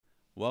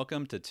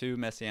Welcome to Two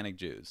Messianic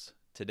Jews.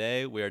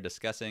 Today we are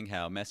discussing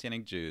how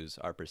Messianic Jews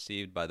are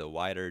perceived by the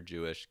wider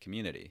Jewish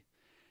community.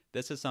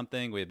 This is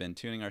something we've been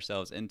tuning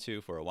ourselves into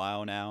for a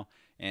while now,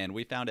 and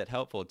we found it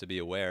helpful to be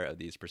aware of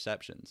these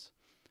perceptions.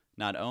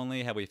 Not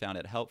only have we found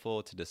it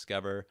helpful to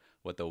discover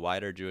what the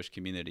wider Jewish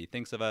community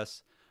thinks of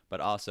us,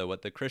 but also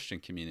what the Christian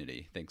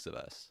community thinks of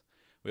us.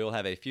 We will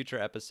have a future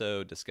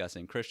episode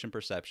discussing Christian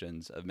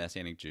perceptions of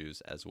Messianic Jews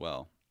as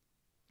well.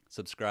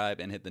 Subscribe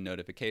and hit the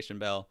notification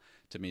bell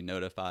to be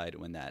notified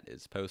when that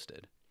is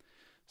posted.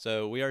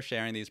 So we are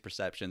sharing these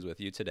perceptions with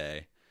you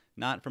today,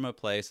 not from a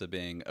place of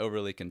being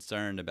overly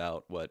concerned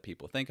about what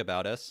people think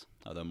about us,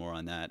 although more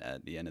on that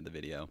at the end of the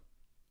video,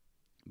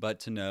 but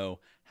to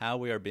know how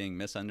we are being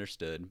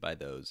misunderstood by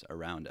those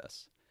around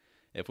us.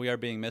 If we are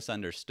being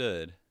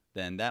misunderstood,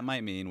 then that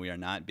might mean we are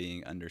not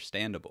being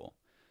understandable.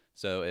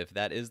 So if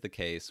that is the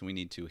case, we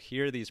need to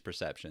hear these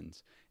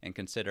perceptions and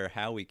consider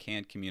how we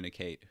can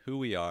communicate who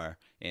we are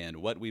and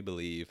what we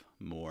believe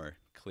more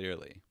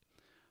clearly.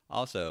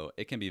 Also,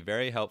 it can be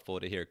very helpful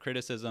to hear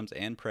criticisms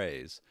and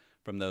praise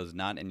from those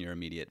not in your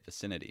immediate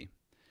vicinity.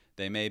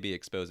 They may be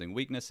exposing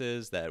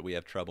weaknesses that we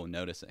have trouble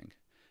noticing.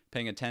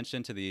 Paying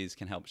attention to these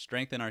can help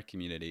strengthen our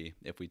community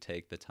if we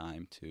take the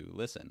time to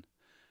listen.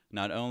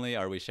 Not only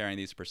are we sharing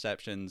these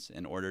perceptions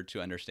in order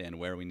to understand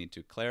where we need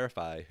to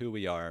clarify who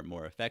we are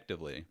more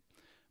effectively,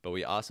 but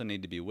we also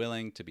need to be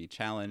willing to be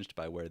challenged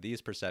by where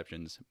these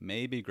perceptions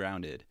may be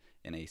grounded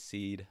in a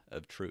seed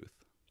of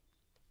truth.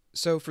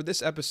 So for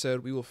this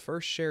episode, we will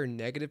first share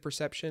negative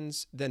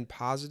perceptions, then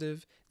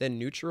positive, then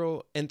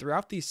neutral, and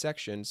throughout these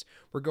sections,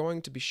 we're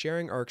going to be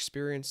sharing our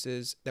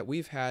experiences that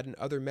we've had and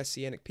other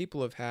Messianic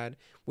people have had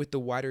with the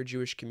wider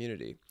Jewish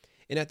community.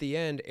 And at the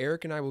end,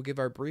 Eric and I will give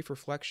our brief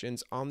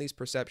reflections on these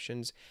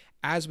perceptions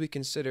as we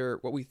consider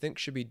what we think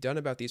should be done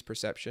about these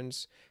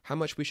perceptions, how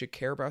much we should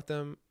care about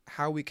them,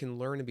 how we can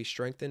learn and be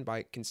strengthened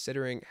by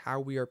considering how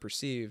we are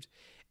perceived.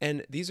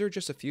 And these are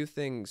just a few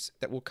things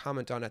that we'll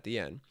comment on at the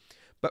end.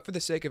 But for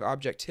the sake of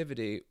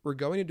objectivity, we're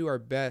going to do our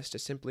best to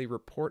simply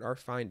report our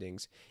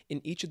findings in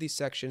each of these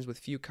sections with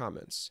few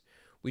comments.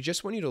 We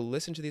just want you to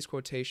listen to these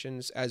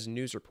quotations as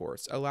news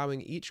reports,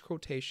 allowing each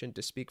quotation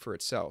to speak for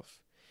itself.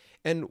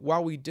 And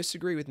while we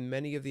disagree with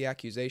many of the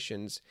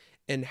accusations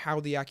and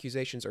how the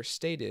accusations are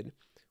stated,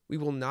 we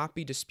will not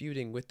be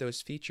disputing with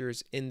those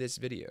features in this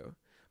video.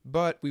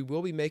 But we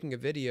will be making a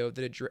video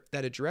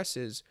that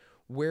addresses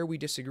where we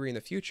disagree in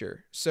the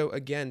future. So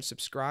again,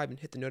 subscribe and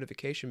hit the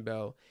notification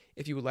bell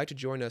if you would like to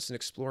join us in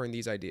exploring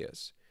these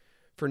ideas.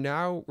 For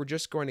now, we're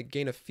just going to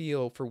gain a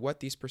feel for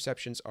what these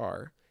perceptions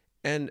are.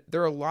 And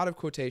there are a lot of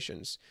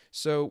quotations,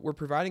 so we're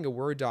providing a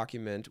Word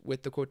document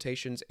with the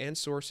quotations and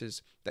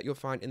sources that you'll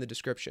find in the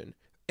description.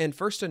 And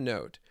first a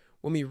note,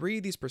 when we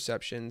read these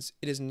perceptions,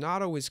 it is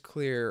not always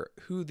clear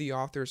who the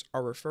authors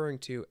are referring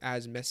to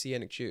as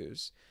Messianic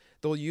Jews.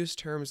 They'll use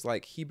terms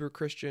like Hebrew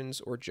Christians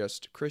or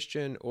just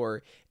Christian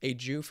or a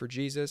Jew for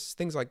Jesus,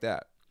 things like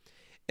that.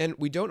 And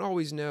we don't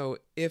always know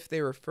if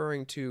they're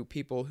referring to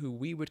people who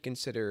we would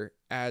consider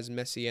as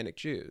Messianic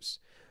Jews.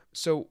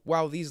 So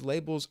while these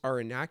labels are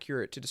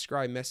inaccurate to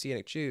describe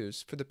Messianic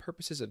Jews, for the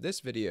purposes of this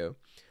video,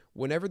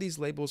 whenever these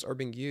labels are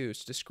being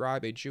used to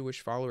describe a Jewish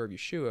follower of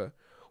Yeshua,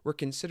 we're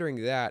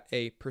considering that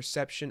a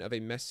perception of a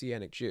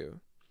Messianic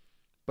Jew.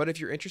 But if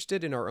you're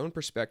interested in our own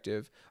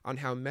perspective on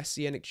how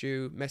Messianic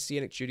Jew,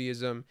 Messianic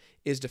Judaism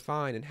is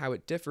defined and how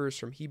it differs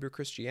from Hebrew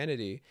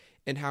Christianity,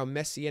 and how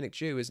Messianic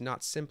Jew is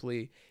not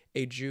simply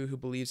a Jew who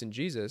believes in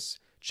Jesus,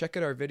 check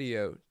out our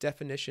video,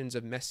 Definitions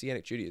of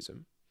Messianic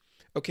Judaism.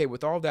 Okay,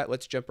 with all that,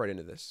 let's jump right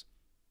into this.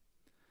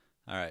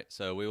 All right,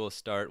 so we will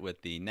start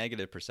with the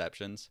negative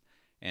perceptions.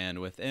 And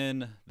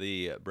within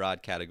the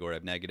broad category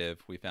of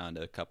negative, we found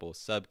a couple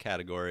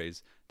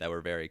subcategories that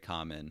were very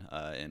common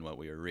in what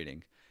we were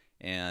reading.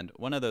 And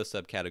one of those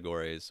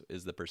subcategories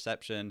is the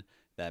perception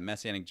that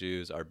Messianic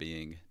Jews are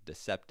being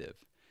deceptive.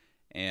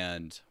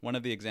 And one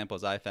of the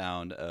examples I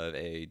found of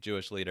a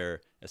Jewish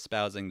leader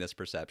espousing this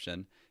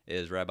perception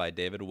is Rabbi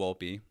David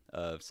Wolpe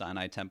of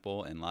Sinai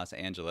Temple in Los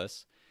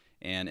Angeles.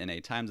 And in a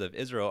Times of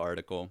Israel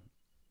article,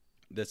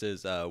 this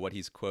is what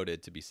he's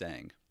quoted to be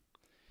saying.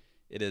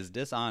 "It is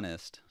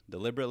dishonest,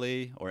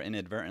 deliberately or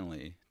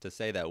inadvertently, to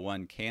say that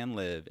one can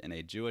live in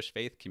a Jewish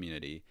faith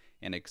community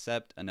and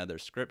accept another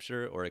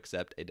scripture or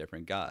accept a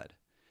different God.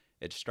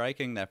 It's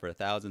striking that for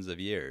thousands of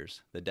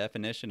years, the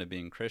definition of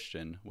being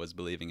Christian was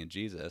believing in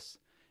Jesus,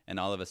 and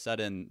all of a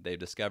sudden they've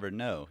discovered,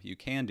 no, you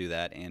can do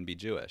that and be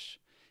Jewish.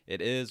 It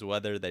is,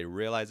 whether they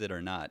realize it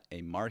or not,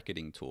 a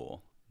marketing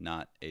tool,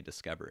 not a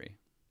discovery."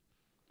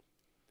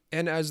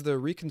 And as the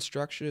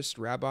Reconstructionist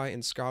rabbi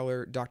and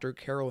scholar Dr.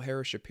 Carol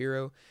Harris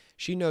Shapiro,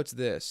 she notes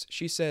this.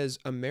 She says,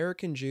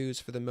 American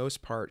Jews, for the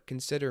most part,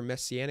 consider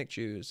Messianic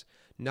Jews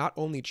not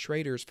only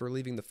traitors for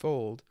leaving the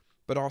fold,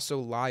 but also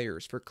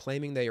liars for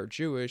claiming they are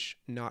Jewish,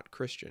 not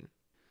Christian.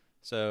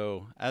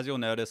 So, as you'll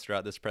notice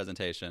throughout this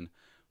presentation,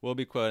 we'll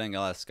be quoting a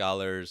lot of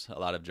scholars, a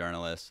lot of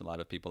journalists, a lot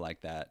of people like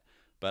that.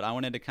 But I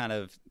wanted to kind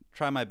of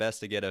try my best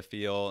to get a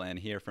feel and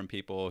hear from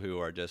people who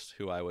are just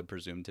who I would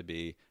presume to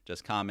be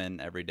just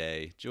common,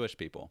 everyday Jewish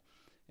people.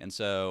 And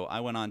so I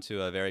went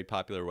onto a very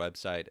popular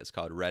website. It's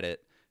called Reddit,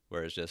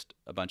 where it's just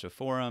a bunch of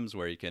forums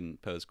where you can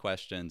pose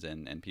questions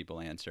and people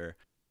answer.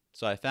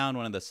 So I found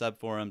one of the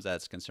subforums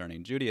that's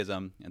concerning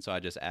Judaism, and so I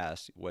just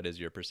asked, what is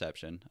your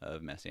perception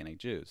of Messianic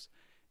Jews?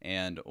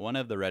 And one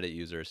of the Reddit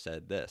users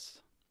said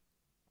this: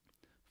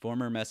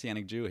 former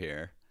Messianic Jew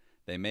here.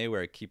 They may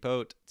wear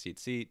kippot,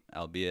 tzitzit,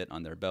 albeit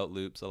on their belt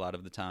loops a lot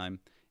of the time,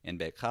 and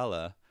beit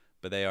challah,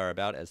 but they are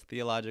about as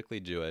theologically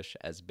Jewish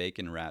as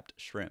bacon-wrapped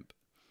shrimp.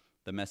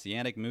 The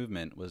Messianic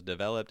movement was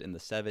developed in the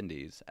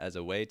 70s as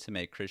a way to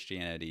make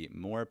Christianity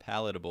more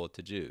palatable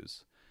to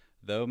Jews.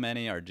 Though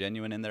many are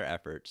genuine in their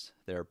efforts,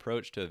 their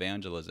approach to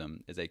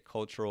evangelism is a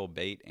cultural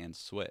bait and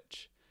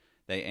switch.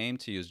 They aim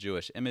to use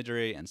Jewish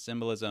imagery and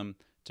symbolism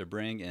to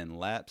bring in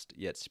lapsed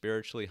yet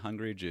spiritually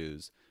hungry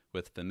Jews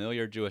with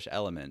familiar Jewish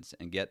elements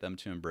and get them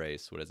to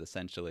embrace what is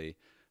essentially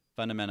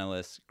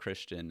fundamentalist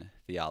Christian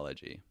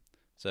theology.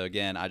 So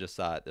again, I just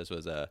thought this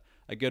was a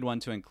good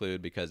one to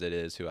include because it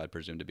is who I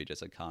presume to be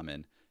just a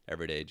common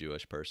everyday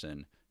Jewish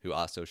person who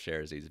also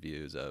shares these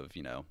views of,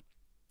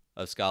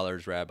 of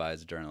scholars,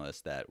 rabbis,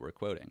 journalists that we're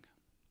quoting.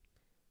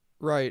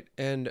 Right,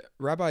 and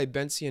Rabbi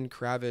Benzion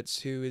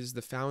Kravitz, who is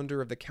the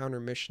founder of the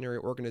counter-missionary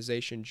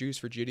organization Jews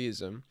for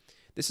Judaism,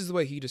 this is the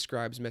way he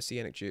describes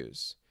Messianic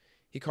Jews.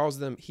 He calls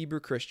them Hebrew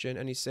Christian,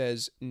 and he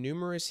says,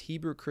 numerous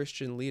Hebrew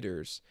Christian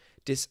leaders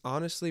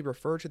dishonestly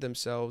refer to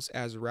themselves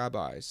as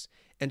rabbis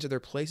and to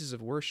their places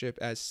of worship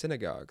as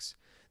synagogues.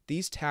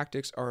 These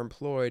tactics are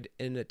employed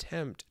in an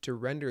attempt to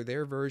render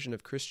their version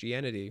of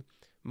Christianity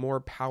more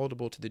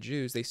palatable to the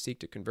Jews they seek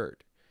to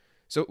convert.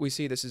 So we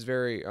see this is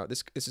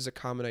this is a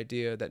common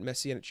idea that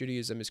Messianic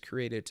Judaism is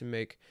created to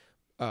make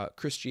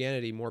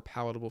Christianity more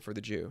palatable for the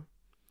Jew.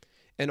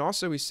 And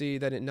also we see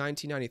that in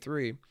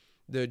 1993,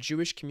 the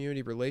Jewish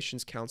Community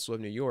Relations Council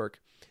of New York,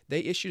 they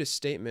issued a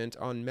statement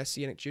on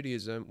Messianic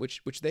Judaism,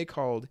 which they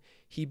called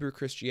Hebrew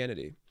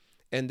Christianity.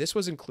 And this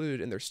was included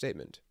in their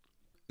statement.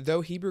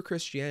 Though Hebrew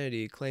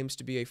Christianity claims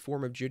to be a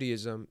form of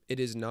Judaism, it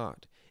is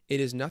not. It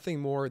is nothing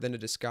more than a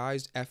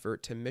disguised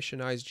effort to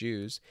missionize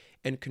Jews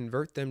and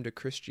convert them to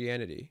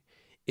Christianity.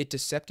 It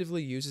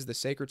deceptively uses the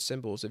sacred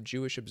symbols of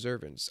Jewish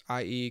observance,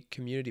 i.e.,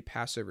 community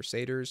Passover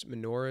seders,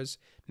 menorahs,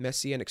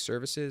 Messianic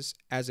services,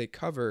 as a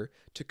cover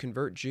to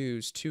convert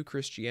Jews to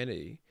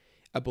Christianity,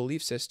 a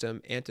belief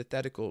system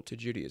antithetical to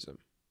Judaism.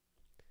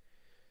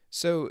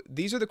 So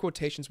these are the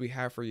quotations we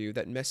have for you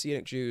that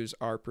Messianic Jews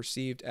are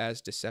perceived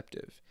as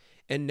deceptive.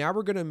 And now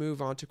we're going to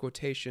move on to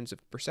quotations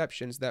of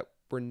perceptions that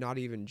were not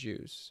even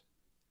Jews.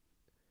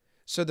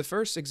 So the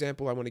first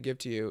example I want to give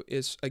to you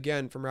is,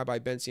 again, from Rabbi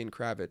Benzion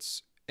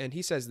Kravitz, and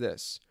he says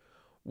this: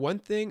 one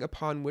thing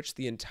upon which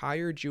the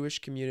entire Jewish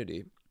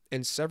community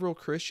and several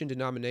Christian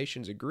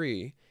denominations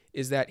agree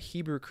is that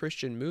Hebrew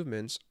Christian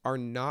movements are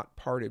not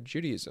part of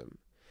Judaism.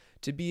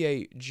 To be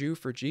a Jew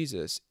for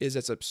Jesus is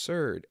as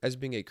absurd as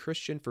being a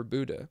Christian for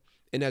Buddha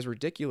and as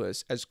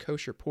ridiculous as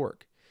kosher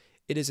pork.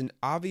 It is an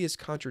obvious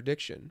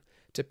contradiction.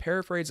 To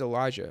paraphrase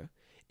Elijah,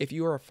 if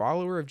you are a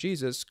follower of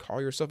Jesus, call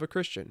yourself a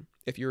Christian.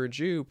 If you're a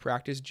Jew,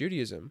 practice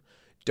Judaism.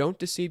 Don't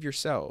deceive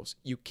yourselves.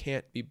 You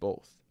can't be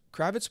both.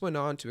 Kravitz went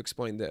on to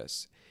explain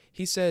this.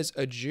 He says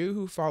a Jew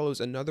who follows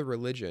another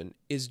religion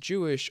is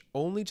Jewish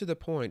only to the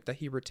point that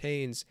he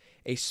retains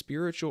a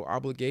spiritual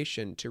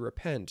obligation to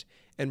repent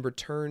and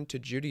return to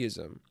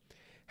Judaism.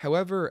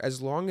 However,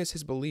 as long as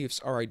his beliefs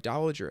are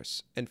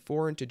idolatrous and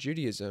foreign to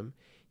Judaism,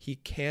 he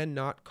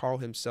cannot call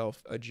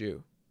himself a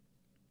Jew.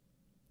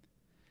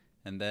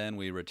 And then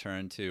we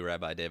return to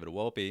Rabbi David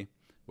Wolpe,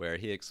 where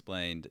he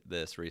explained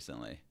this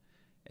recently.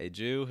 A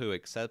Jew who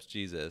accepts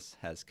Jesus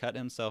has cut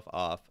himself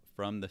off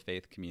from the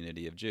faith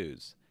community of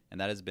Jews, and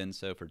that has been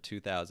so for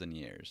 2,000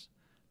 years.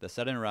 The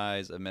sudden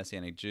rise of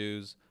Messianic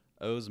Jews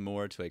owes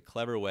more to a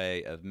clever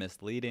way of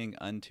misleading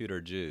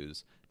untutored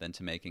Jews than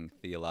to making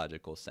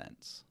theological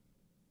sense.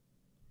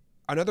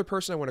 Another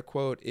person I want to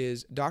quote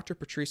is Dr.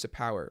 Patricia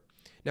Power.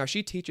 Now,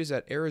 she teaches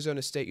at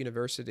Arizona State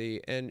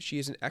University, and she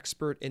is an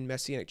expert in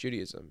Messianic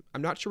Judaism.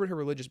 I'm not sure what her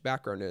religious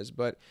background is,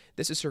 but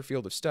this is her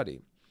field of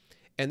study.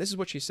 And this is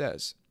what she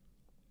says: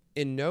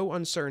 in no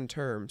uncertain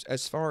terms,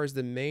 as far as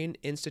the main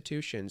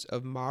institutions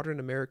of modern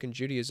American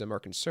Judaism are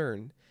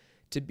concerned,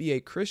 to be a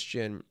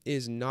Christian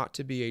is not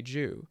to be a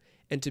Jew,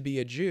 and to be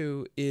a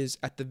Jew is,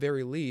 at the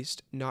very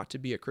least, not to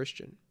be a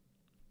Christian.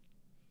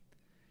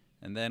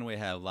 And then we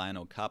have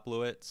Lionel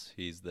Koplowitz.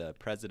 He's the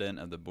president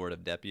of the Board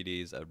of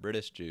Deputies of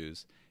British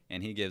Jews,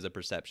 and he gives a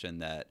perception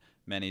that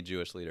many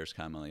Jewish leaders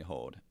commonly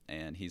hold.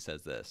 And he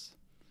says this: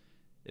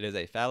 it is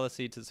a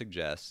fallacy to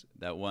suggest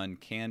that one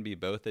can be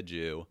both a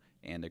Jew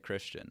and a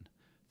Christian.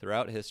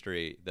 Throughout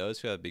history, those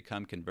who have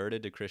become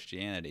converted to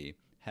Christianity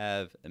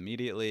have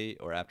immediately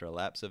or after a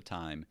lapse of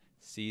time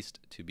ceased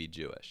to be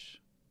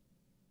Jewish.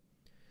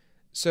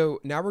 So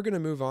now we're going to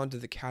move on to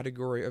the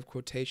category of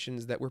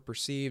quotations that were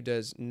perceived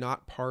as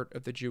not part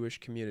of the Jewish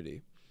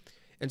community.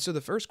 And so the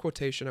first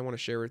quotation I want to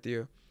share with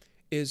you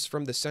is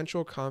from the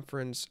Central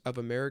Conference of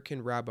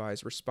American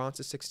Rabbis Response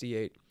to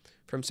 68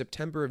 from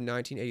September of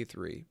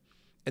 1983.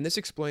 And this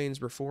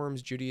explains Reform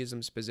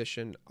Judaism's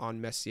position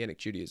on Messianic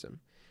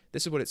Judaism.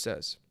 This is what it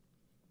says.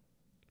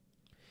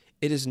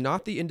 It is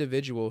not the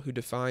individual who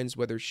defines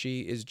whether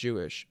she is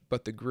Jewish,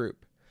 but the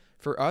group.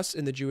 For us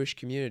in the Jewish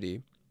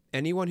community,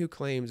 anyone who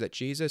claims that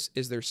Jesus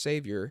is their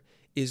Savior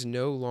is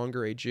no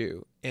longer a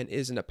Jew and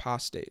is an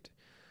apostate.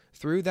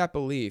 Through that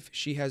belief,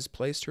 she has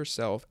placed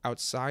herself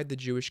outside the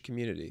Jewish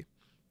community.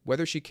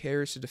 Whether she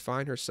cares to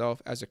define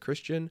herself as a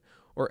Christian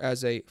or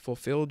as a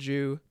fulfilled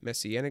Jew,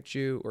 Messianic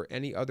Jew, or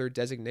any other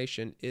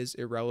designation is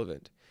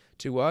irrelevant.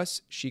 To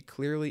us, she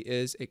clearly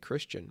is a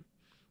Christian.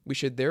 We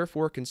should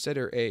therefore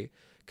consider a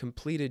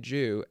completed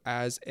Jew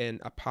as an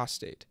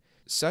apostate.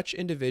 Such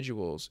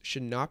individuals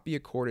should not be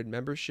accorded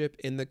membership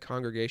in the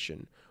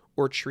congregation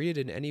or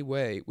treated in any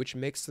way which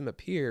makes them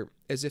appear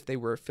as if they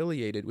were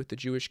affiliated with the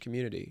Jewish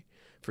community,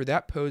 for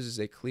that poses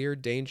a clear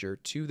danger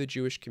to the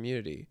Jewish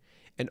community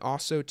and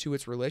also to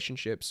its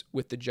relationships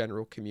with the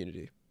general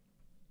community.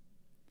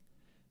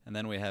 And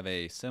then we have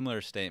a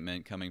similar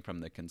statement coming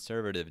from the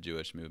conservative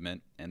Jewish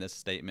movement, and this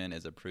statement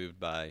is approved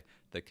by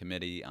the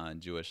Committee on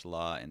Jewish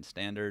Law and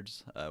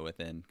Standards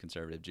within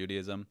conservative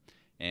Judaism,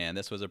 and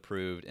this was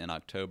approved in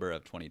October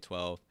of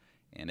 2012,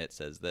 and it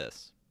says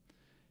this: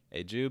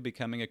 a Jew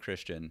becoming a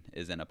Christian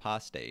is an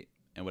apostate,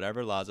 and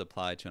whatever laws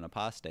apply to an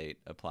apostate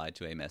apply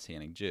to a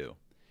Messianic Jew.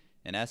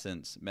 In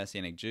essence,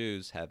 Messianic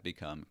Jews have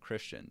become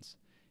Christians.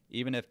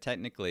 Even if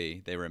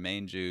technically they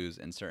remain Jews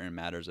in certain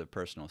matters of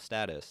personal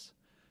status,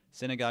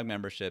 synagogue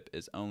membership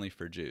is only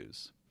for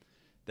Jews.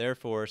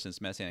 Therefore,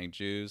 since Messianic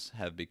Jews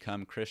have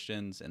become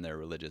Christians in their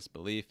religious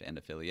belief and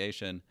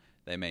affiliation,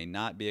 they may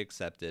not be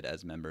accepted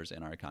as members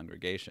in our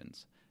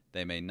congregations.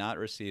 They may not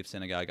receive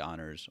synagogue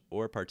honors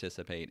or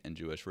participate in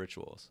Jewish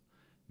rituals.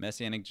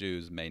 Messianic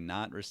Jews may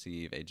not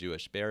receive a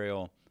Jewish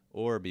burial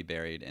or be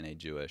buried in a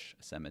Jewish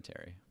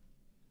cemetery.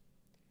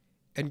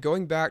 And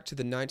going back to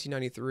the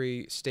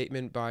 1993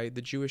 statement by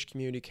the Jewish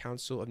Community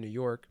Council of New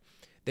York,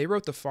 they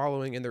wrote the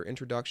following in their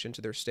introduction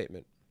to their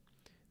statement.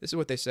 This is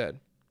what they said.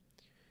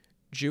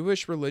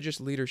 Jewish religious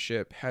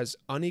leadership has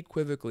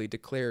unequivocally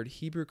declared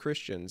Hebrew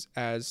Christians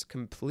as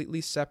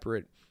completely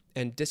separate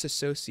and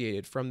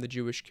disassociated from the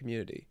Jewish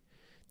community.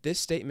 This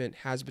statement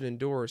has been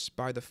endorsed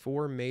by the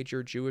four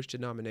major Jewish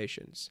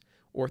denominations,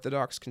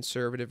 Orthodox,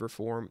 Conservative,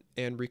 Reform,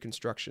 and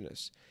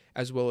Reconstructionists,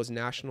 as well as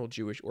national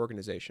Jewish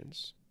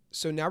organizations.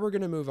 So now we're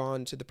going to move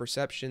on to the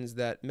perceptions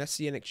that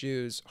Messianic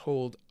Jews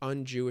hold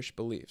un-Jewish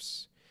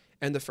beliefs.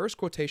 And the first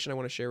quotation I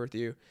want to share with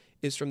you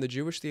is from the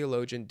Jewish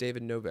theologian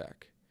David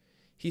Novak.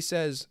 He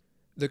says,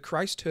 "The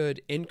Christhood,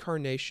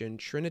 incarnation,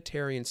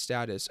 Trinitarian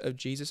status of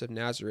Jesus of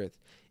Nazareth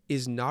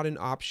is not an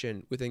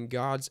option within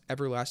God's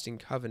everlasting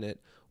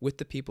covenant with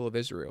the people of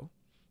Israel.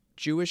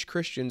 Jewish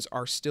Christians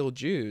are still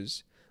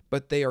Jews,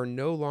 but they are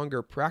no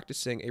longer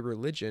practicing a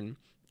religion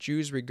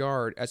Jews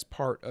regard as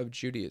part of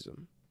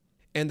Judaism."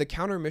 And the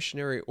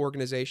counter-missionary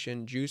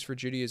organization Jews for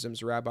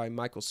Judaism's Rabbi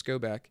Michael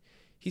Skobek,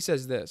 he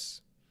says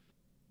this: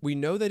 "We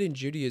know that in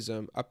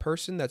Judaism, a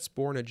person that's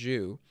born a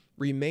Jew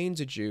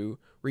remains a Jew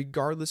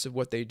regardless of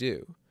what they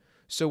do.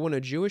 So when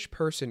a Jewish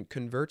person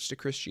converts to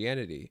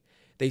Christianity,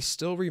 they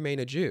still remain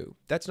a Jew.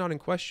 That's not in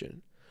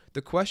question.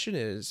 The question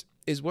is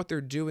what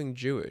they're doing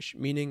Jewish?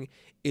 Meaning,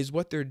 is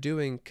what they're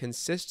doing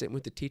consistent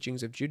with the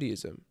teachings of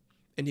Judaism?"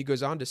 And he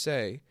goes on to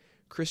say,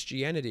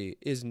 Christianity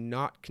is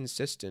not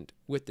consistent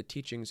with the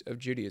teachings of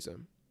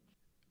Judaism.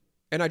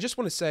 And I just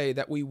want to say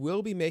that we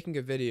will be making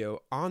a video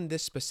on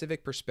this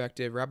specific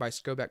perspective Rabbi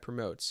Skobek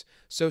promotes,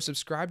 so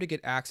subscribe to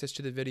get access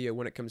to the video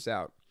when it comes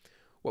out.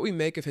 What we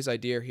make of his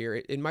idea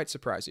here, it might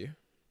surprise you.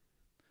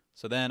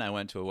 So then I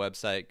went to a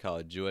website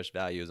called Jewish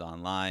Values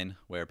Online,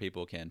 where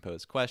people can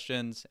post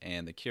questions,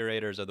 and the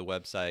curators of the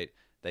website,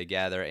 they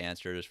gather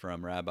answers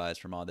from rabbis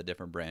from all the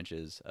different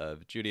branches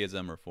of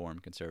Judaism, Reform,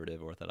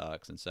 Conservative,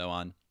 Orthodox, and so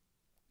on,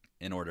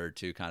 in order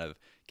to kind of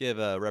give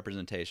a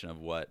representation of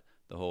what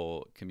the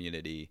whole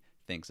community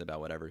thinks about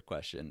whatever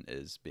question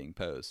is being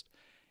posed.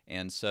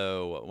 And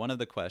so one of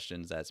the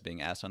questions that's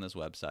being asked on this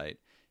website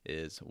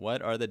is,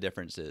 what are the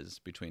differences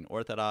between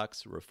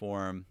Orthodox,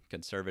 Reform,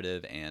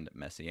 Conservative, and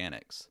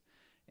Messianics?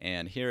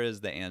 And here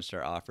is the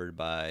answer offered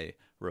by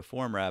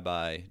Reform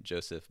Rabbi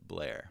Joseph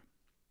Blair.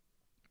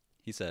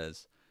 He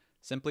says,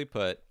 simply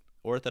put,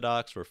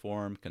 Orthodox,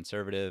 Reform,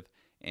 Conservative,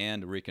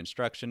 and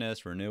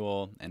Reconstructionist,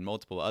 Renewal, and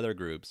multiple other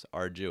groups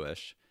are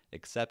Jewish,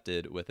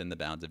 accepted within the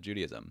bounds of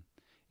Judaism,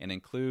 and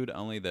include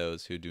only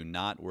those who do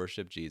not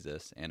worship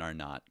Jesus and are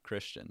not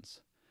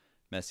Christians.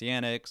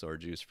 Messianics, or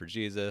Jews for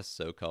Jesus,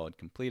 so-called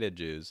completed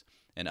Jews,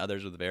 and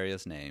others with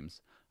various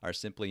names, are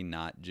simply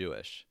not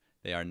Jewish.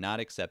 They are not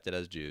accepted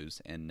as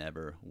Jews and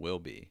never will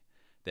be.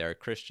 They are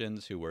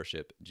Christians who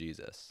worship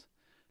Jesus.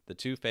 The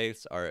two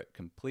faiths are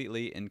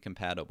completely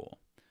incompatible.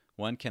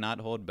 One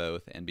cannot hold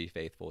both and be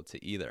faithful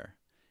to either.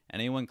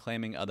 Anyone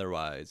claiming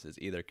otherwise is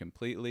either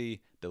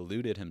completely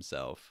deluded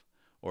himself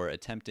or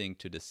attempting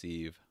to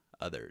deceive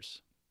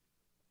others.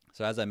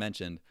 So as I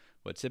mentioned,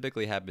 what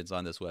typically happens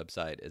on this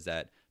website is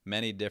that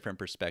many different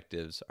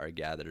perspectives are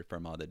gathered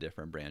from all the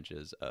different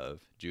branches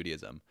of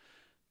Judaism.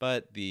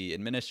 But the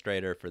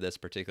administrator for this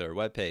particular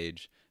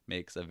webpage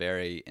makes a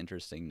very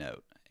interesting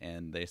note,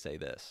 and they say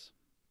this: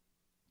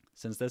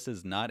 since this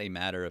is not a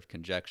matter of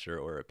conjecture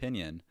or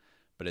opinion,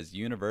 but is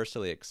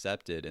universally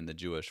accepted in the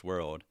Jewish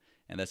world,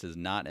 and this is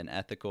not an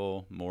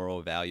ethical,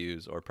 moral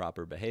values, or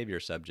proper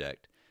behavior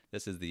subject,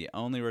 this is the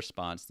only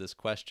response this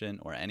question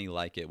or any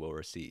like it will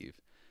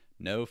receive.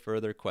 No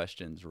further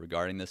questions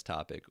regarding this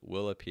topic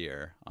will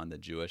appear on the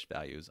Jewish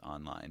Values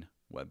Online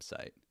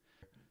website.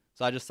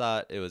 So I just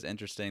thought it was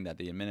interesting that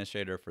the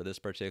administrator for this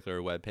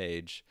particular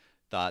webpage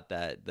thought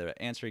that the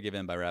answer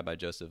given by Rabbi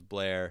Joseph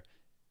Blair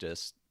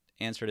just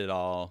answered it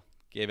all,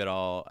 gave it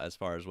all as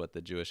far as what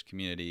the Jewish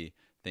community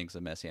thinks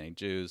of Messianic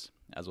Jews.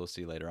 As we'll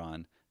see later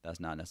on, that's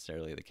not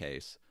necessarily the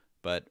case.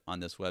 But on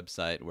this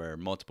website where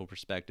multiple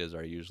perspectives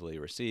are usually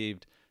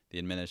received, the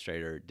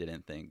administrator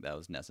didn't think that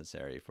was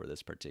necessary for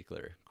this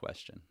particular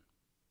question.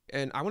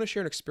 And I want to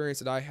share an experience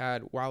that I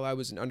had while I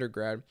was an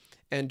undergrad.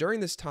 And during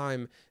this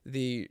time,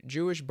 the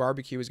Jewish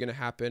barbecue was going to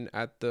happen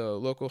at the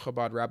local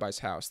Chabad rabbi's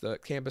house, the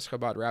campus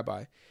Chabad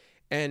rabbi.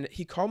 And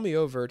he called me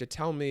over to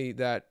tell me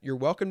that you're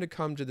welcome to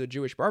come to the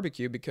Jewish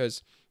barbecue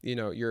because,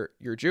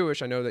 you're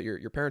Jewish. I know that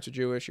your parents are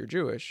Jewish. You're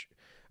Jewish.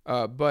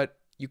 But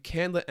you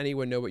can't let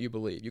anyone know what you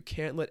believe. You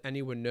can't let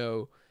anyone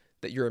know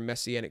that you're a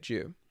Messianic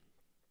Jew.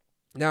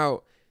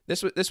 Now,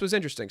 this was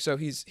interesting. So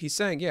he's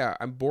saying, yeah,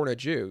 I'm born a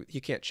Jew. He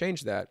can't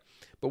change that.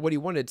 But what he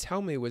wanted to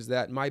tell me was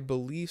that my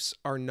beliefs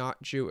are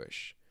not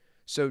Jewish.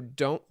 So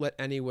don't let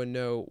anyone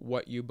know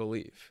what you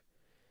believe.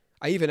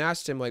 I even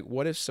asked him,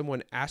 what if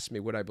someone asked me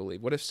what I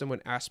believe? What if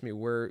someone asked me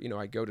where,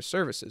 I go to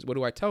services? What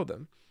do I tell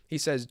them? He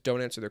says,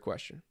 don't answer their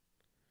question.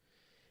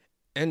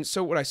 And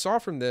so what I saw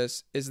from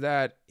this is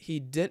that he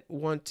didn't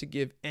want to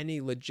give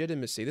any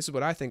legitimacy. This is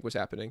what I think was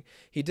happening.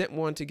 He didn't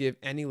want to give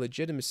any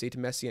legitimacy to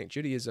Messianic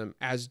Judaism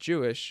as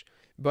Jewish,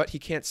 but he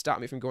can't stop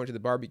me from going to the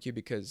barbecue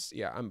because,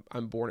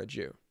 I'm born a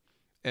Jew.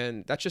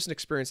 And that's just an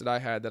experience that I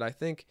had that I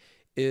think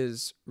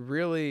is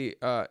really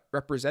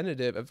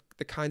representative of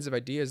the kinds of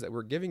ideas that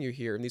we're giving you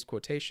here in these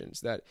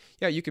quotations. That,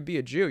 you could be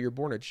a Jew, you're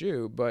born a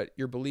Jew, but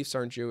your beliefs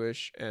aren't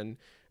Jewish, and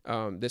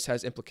this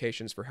has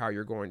implications for how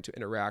you're going to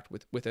interact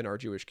within our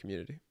Jewish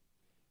community.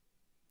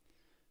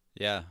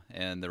 Yeah,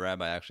 and the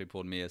rabbi actually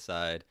pulled me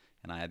aside,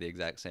 and I had the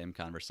exact same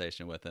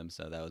conversation with him,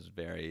 so that was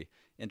very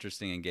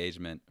interesting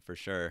engagement for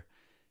sure.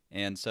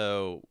 And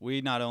so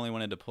we not only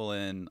wanted to pull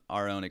in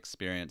our own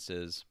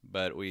experiences,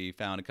 but we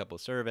found a couple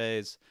of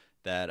surveys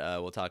that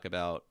we'll talk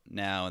about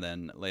now and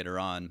then later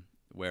on,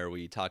 where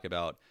we talk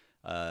about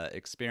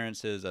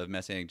experiences of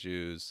Messianic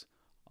Jews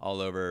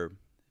all over,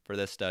 for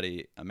this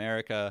study,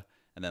 America,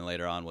 and then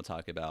later on we'll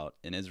talk about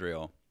in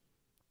Israel.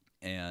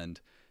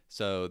 And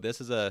so this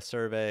is a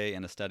survey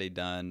and a study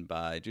done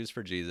by Jews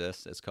for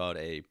Jesus. It's called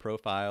A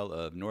Profile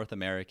of North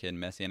American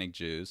Messianic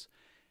Jews.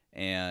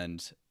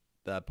 And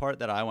the part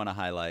that I want to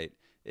highlight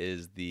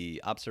is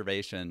the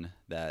observation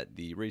that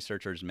the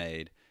researchers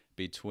made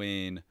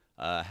between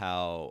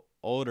how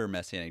older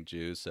Messianic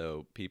Jews,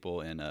 so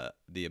people in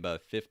the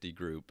above 50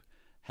 group,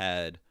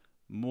 had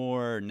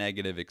more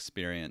negative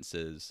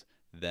experiences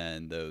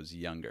than those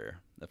younger.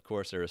 Of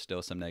course, there was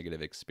still some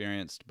negative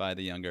experienced by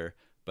the younger,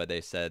 but they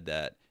said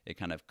that it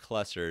kind of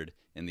clustered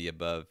in the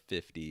above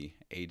 50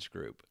 age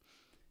group.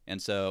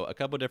 And so a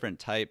couple different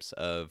types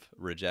of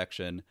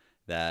rejection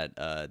that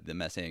the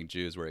Messianic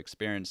Jews were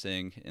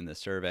experiencing in the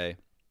survey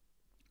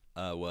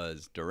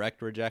was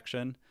direct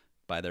rejection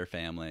by their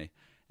family,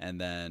 and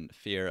then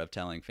fear of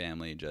telling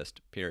family, just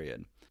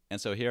period.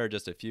 And so here are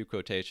just a few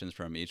quotations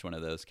from each one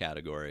of those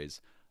categories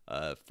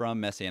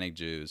from Messianic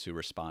Jews who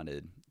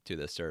responded to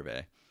this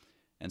survey.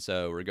 And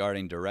so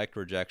regarding direct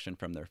rejection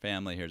from their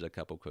family, here's a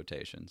couple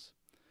quotations.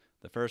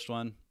 The first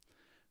one: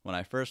 when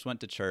I first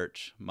went to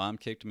church, Mom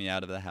kicked me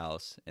out of the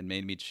house and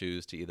made me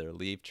choose to either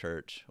leave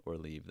church or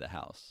leave the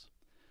house.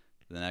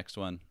 The next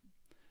one: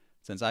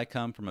 since I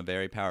come from a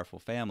very powerful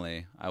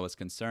family, I was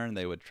concerned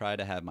they would try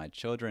to have my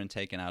children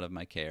taken out of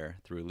my care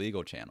through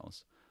legal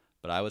channels,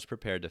 but I was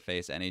prepared to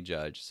face any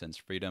judge since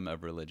freedom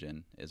of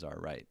religion is our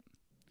right.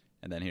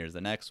 And then here's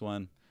the next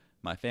one: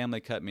 my family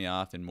cut me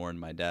off and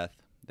mourned my death.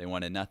 They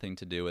wanted nothing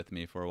to do with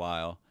me for a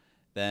while.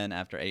 Then,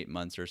 after 8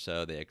 months or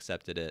so, they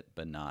accepted it,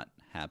 but not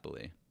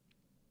happily.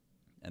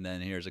 And then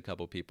here's a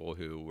couple people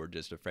who were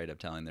just afraid of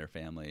telling their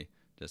family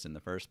just in the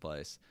first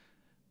place.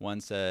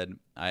 One said,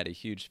 I had a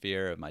huge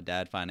fear of my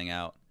dad finding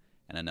out,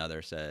 and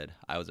another said,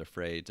 I was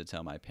afraid to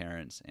tell my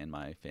parents and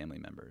my family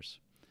members.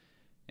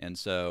 And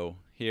so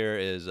here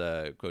is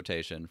a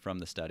quotation from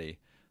the study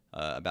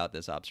about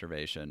this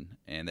observation,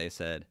 and they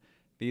said,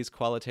 these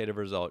qualitative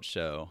results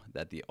show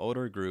that the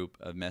older group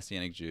of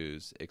Messianic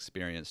Jews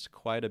experienced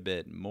quite a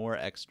bit more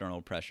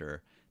external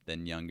pressure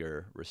than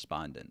younger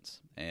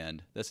respondents.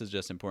 And this is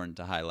just important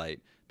to highlight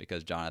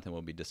because Jonathan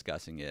will be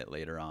discussing it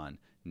later on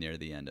near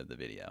the end of the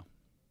video.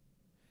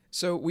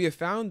 So we have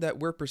found that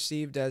we're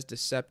perceived as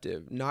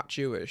deceptive, not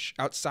Jewish,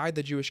 outside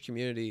the Jewish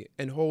community,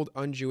 and hold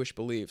un-Jewish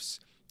beliefs.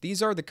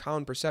 These are the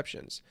common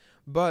perceptions.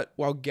 But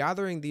while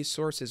gathering these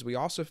sources, we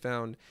also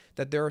found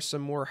that there are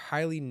some more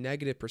highly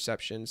negative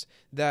perceptions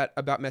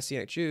about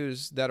Messianic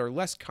Jews that are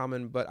less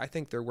common, but I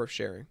think they're worth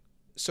sharing.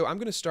 So I'm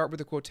going to start with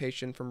a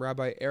quotation from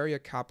Rabbi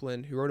Aryeh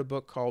Kaplan, who wrote a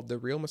book called The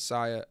Real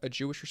Messiah, A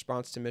Jewish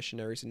Response to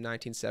Missionaries in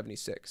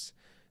 1976.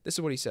 This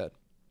is what he said.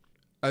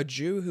 A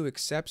Jew who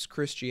accepts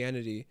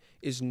Christianity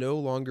is no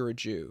longer a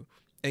Jew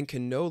and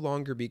can no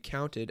longer be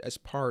counted as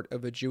part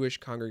of a Jewish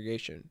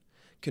congregation.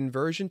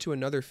 Conversion to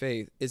another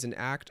faith is an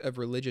act of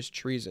religious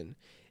treason.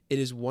 It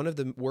is one of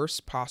the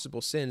worst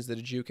possible sins that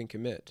a Jew can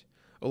commit,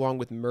 along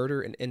with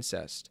murder and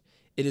incest.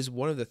 It is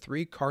one of the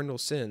 3 cardinal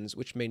sins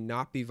which may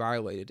not be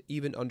violated,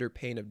 even under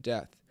pain of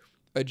death.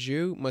 A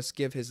Jew must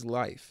give his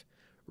life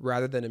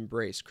rather than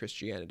embrace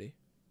Christianity.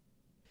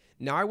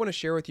 Now I want to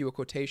share with you a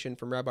quotation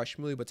from Rabbi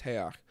Shmuley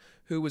Boteach,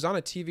 who was on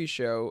a TV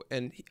show,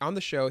 and on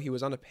the show he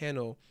was on a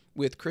panel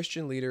with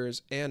Christian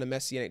leaders and a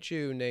Messianic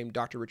Jew named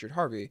Dr. Richard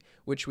Harvey,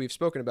 which we've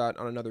spoken about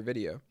on another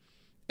video.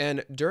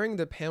 And during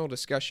the panel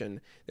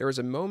discussion, there was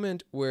a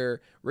moment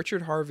where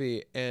Richard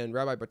Harvey and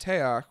Rabbi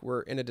Boteach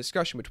were in a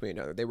discussion between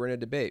each other. They were in a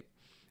debate.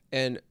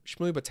 And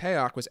Shmuley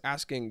Boteach was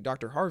asking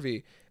Dr.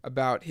 Harvey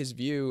about his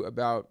view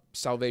about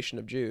salvation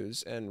of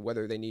Jews and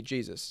whether they need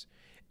Jesus.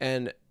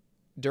 And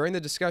during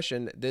the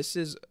discussion, this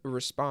is a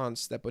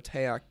response that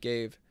Boteach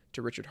gave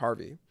to Richard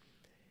Harvey.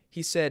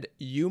 He said,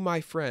 "You,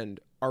 my friend,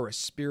 are a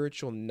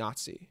spiritual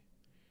Nazi."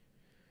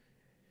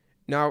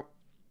 Now,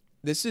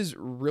 this is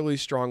really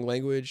strong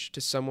language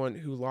to someone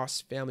who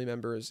lost family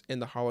members in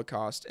the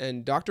Holocaust,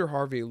 and Dr.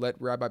 Harvey let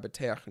Rabbi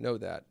Boteach know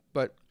that.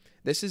 But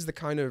this is the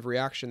kind of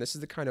reaction, this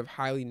is the kind of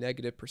highly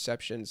negative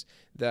perceptions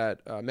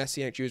that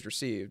Messianic Jews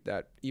received,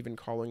 that even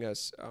calling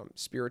us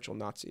spiritual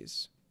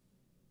Nazis.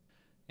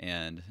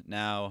 And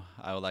now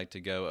I would like to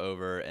go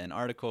over an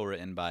article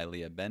written by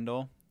Leah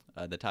Bendel.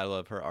 The title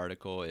of her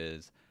article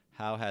is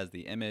 "How Has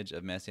the Image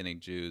of Messianic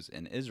Jews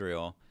in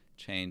Israel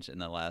Changed in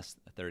the Last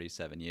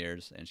 37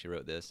 Years?" And she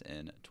wrote this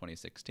in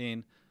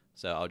 2016.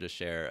 So I'll just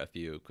share a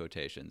few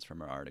quotations from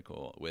her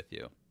article with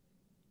you.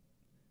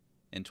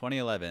 In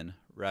 2011,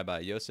 Rabbi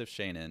Yosef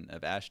Sheinin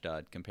of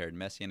Ashdod compared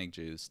Messianic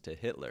Jews to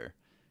Hitler,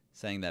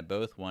 saying that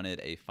both wanted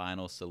a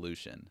final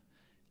solution.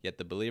 Yet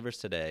the believers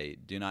today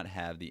do not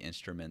have the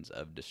instruments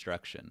of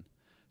destruction,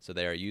 so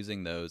they are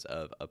using those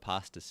of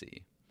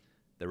apostasy.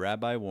 The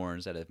rabbi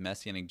warns that if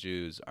Messianic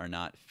Jews are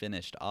not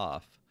finished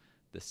off,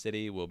 the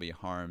city will be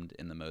harmed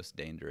in the most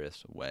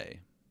dangerous way.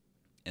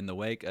 In the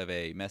wake of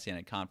a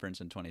Messianic conference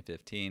in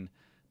 2015,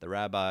 the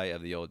rabbi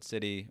of the Old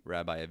City,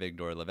 Rabbi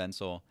Avigdor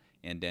Levenzel,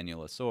 and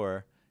Daniel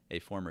Asor, a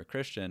former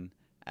Christian,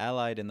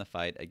 allied in the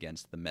fight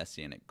against the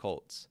Messianic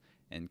cults,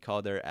 and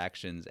called their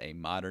actions a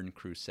modern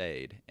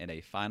crusade and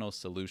a final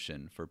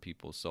solution for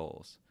people's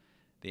souls.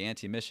 The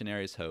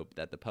anti-missionaries hope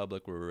that the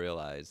public will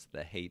realize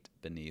the hate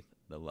beneath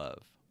the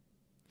love.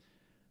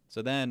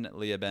 So then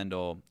Leah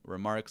Bendel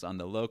remarks on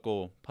the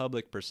local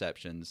public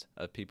perceptions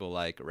of people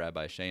like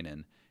Rabbi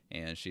Sheinin,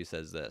 and she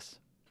says this: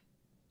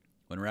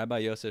 "When Rabbi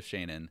Yosef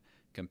Sheinin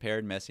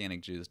compared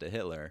Messianic Jews to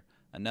Hitler,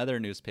 another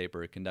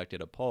newspaper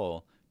conducted a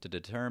poll to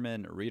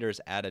determine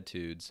readers'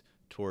 attitudes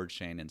toward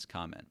Sheinin's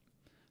comment.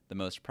 The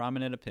most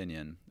prominent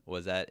opinion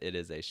was that it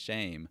is a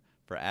shame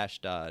for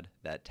Ashdod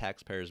that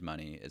taxpayers'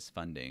 money is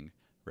funding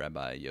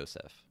Rabbi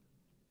Yosef."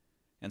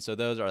 And so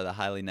those are the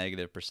highly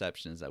negative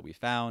perceptions that we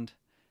found.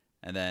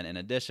 And then in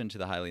addition to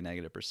the highly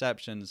negative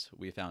perceptions,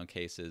 we found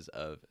cases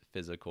of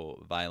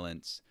physical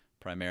violence,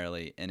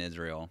 primarily in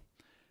Israel.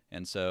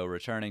 And so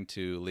returning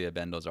to Leah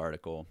Bendel's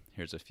article,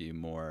 here's a few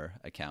more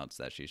accounts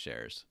that she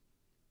shares.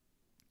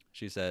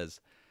 She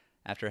says,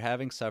 "After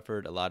having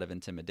suffered a lot of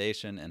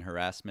intimidation and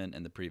harassment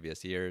in the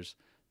previous years,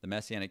 the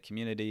Messianic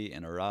community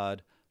in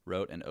Arad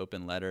wrote an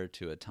open letter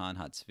to Atan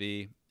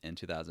Hatzvi in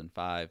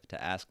 2005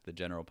 to ask the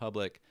general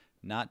public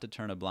not to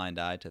turn a blind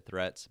eye to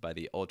threats by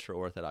the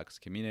ultra-Orthodox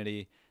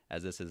community,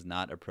 as this is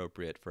not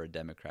appropriate for a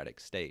democratic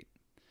state.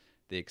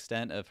 The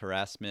extent of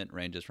harassment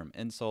ranges from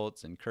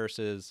insults and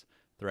curses,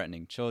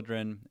 threatening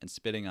children, and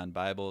spitting on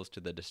Bibles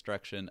to the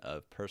destruction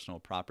of personal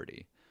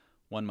property.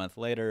 1 month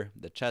later,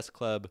 the chess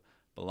club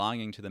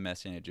belonging to the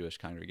Messianic Jewish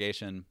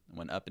congregation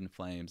went up in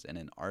flames in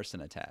an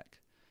arson attack.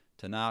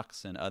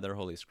 Tanakhs and other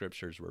holy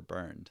scriptures were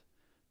burned.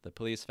 The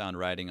police found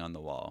writing on the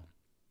wall.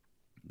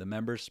 The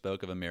members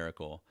spoke of a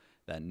miracle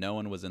that no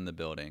one was in the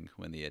building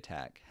when the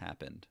attack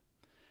happened.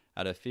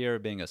 Out of fear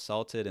of being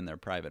assaulted in their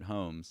private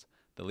homes,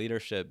 the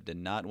leadership did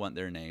not want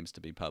their names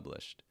to be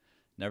published.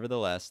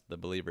 Nevertheless, the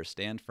believers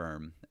stand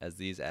firm, as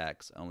these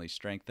acts only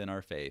strengthen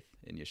our faith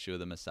in Yeshua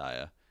the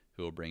Messiah,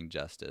 who will bring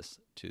justice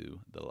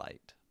to the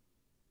light."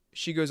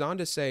 She goes on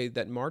to say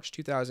that March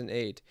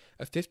 2008,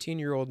 a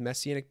 15-year-old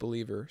Messianic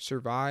believer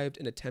survived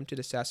an attempted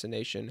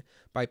assassination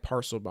by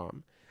parcel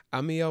bomb.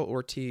 Amiel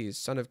Ortiz,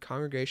 son of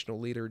congregational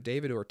leader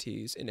David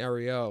Ortiz in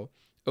Ariel,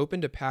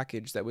 opened a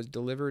package that was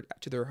delivered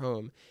to their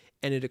home,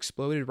 and it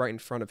exploded right in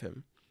front of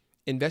him.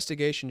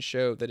 Investigations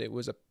show that it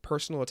was a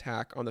personal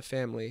attack on the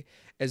family,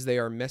 as they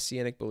are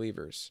Messianic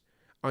believers.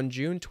 On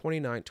June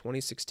 29,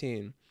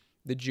 2016,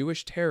 The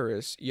Jewish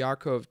terrorist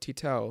Yaakov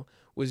Titel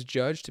was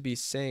judged to be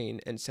sane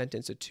and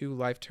sentenced to 2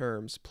 life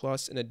terms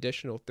plus an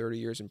additional 30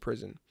 years in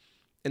prison,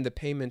 and the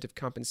payment of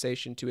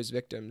compensation to his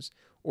victims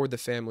or the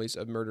families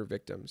of murder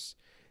victims.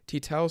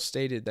 Titel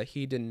stated that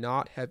he did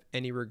not have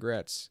any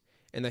regrets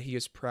and that he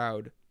is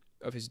proud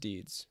of his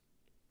deeds.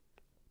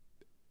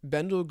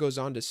 Bendel goes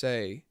on to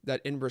say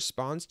that in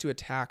response to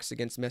attacks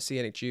against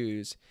Messianic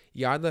Jews,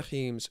 Yad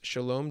Lachim's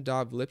Shalom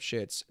Dov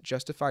Lipschitz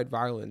justified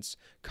violence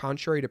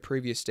contrary to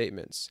previous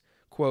statements.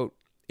 Quote,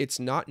 "It's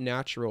not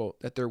natural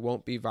that there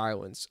won't be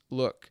violence.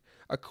 Look,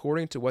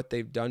 according to what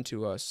they've done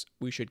to us,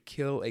 we should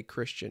kill a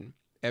Christian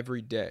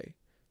every day.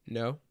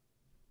 No?"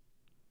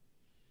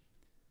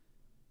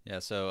 Yeah,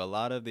 so a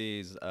lot of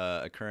these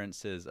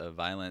occurrences of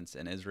violence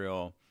in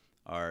Israel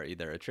are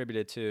either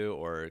attributed to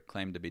or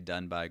claimed to be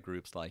done by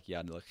groups like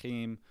Yad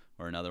Lachim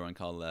or another one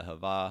called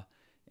Lehava.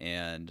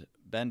 And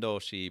Bendel,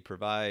 she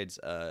provides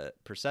a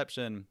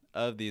perception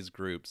of these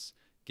groups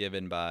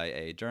given by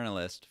a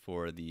journalist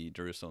for the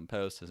Jerusalem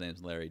Post. His name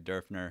is Larry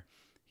Dürfner.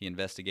 He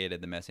investigated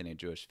the Messianic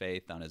Jewish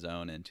faith on his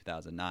own in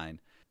 2009.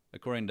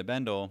 According to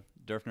Bendel,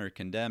 Dürfner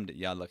condemned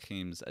Yad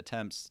Lachim's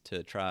attempts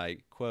to try,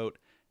 quote,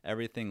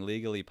 everything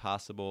legally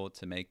possible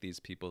to make these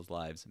people's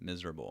lives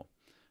miserable,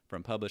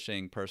 from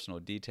publishing personal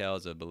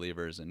details of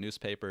believers in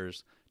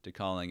newspapers to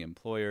calling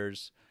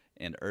employers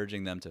and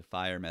urging them to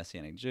fire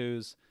Messianic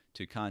Jews,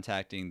 to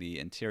contacting the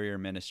Interior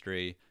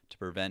Ministry to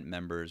prevent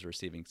members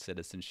receiving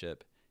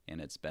citizenship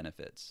and its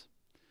benefits.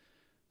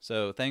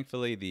 So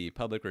thankfully, the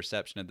public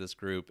reception of this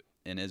group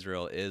in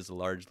Israel is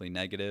largely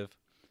negative,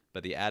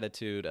 but the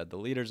attitude of the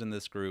leaders in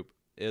this group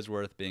is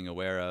worth being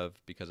aware of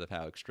because of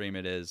how extreme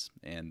it is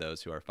and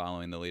those who are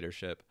following the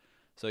leadership.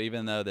 So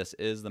even though this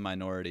is the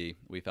minority,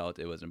 we felt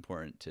it was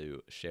important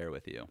to share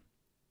with you.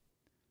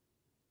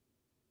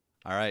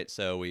 All right,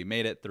 so we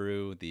made it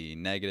through the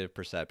negative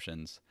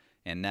perceptions,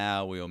 and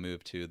now we will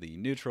move to the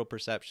neutral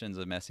perceptions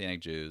of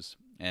Messianic Jews.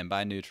 And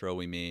by neutral,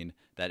 we mean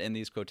that in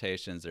these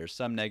quotations, there's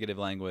some negative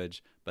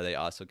language, but they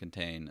also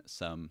contain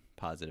some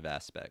positive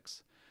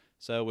aspects.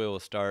 So we will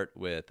start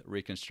with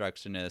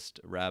Reconstructionist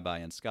rabbi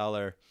and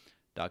scholar,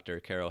 Dr.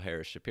 Carol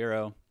Harris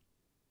Shapiro,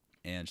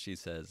 and she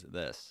says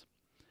this: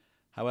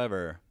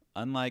 however,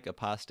 unlike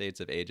apostates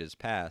of ages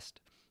past,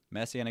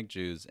 Messianic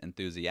Jews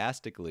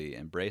enthusiastically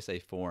embrace a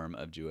form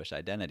of Jewish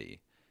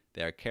identity.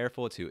 They are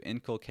careful to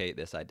inculcate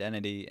this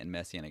identity in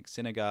Messianic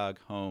synagogue,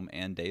 home,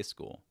 and day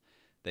school.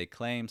 They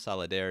claim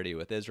solidarity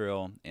with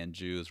Israel and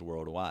Jews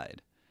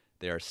worldwide.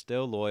 They are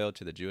still loyal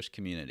to the Jewish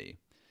community.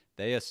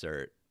 They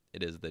assert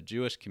it is the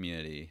Jewish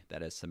community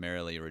that has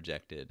summarily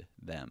rejected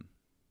them.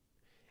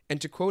 And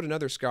to quote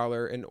another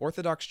scholar, an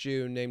Orthodox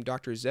Jew named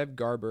Dr. Zev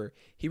Garber,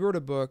 he wrote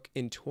a book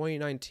in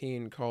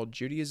 2019 called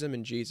Judaism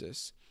and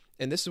Jesus.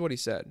 And this is what he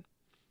said: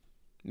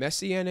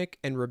 Messianic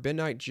and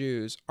Rabbinite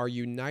Jews are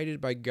united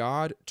by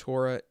God,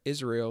 Torah,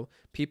 Israel,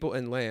 people,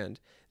 and land.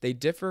 They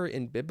differ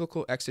in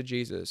biblical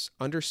exegesis,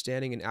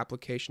 understanding and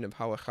application of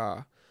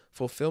halakha,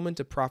 fulfillment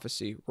of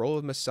prophecy, role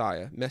of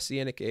Messiah,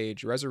 messianic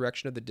age,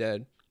 resurrection of the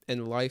dead,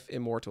 and life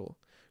immortal.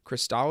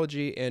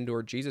 Christology and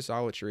or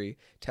Jesusolatry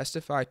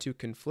testify to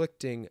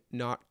conflicting,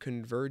 not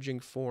converging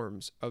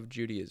forms of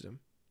Judaism.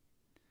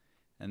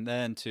 And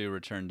then to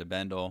return to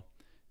Bendel,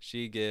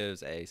 she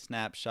gives a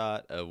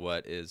snapshot of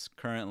what is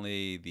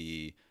currently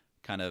the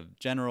kind of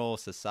general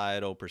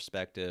societal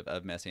perspective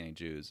of Messianic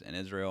Jews in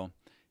Israel.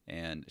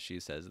 And she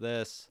says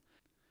this: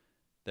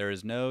 there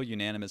is no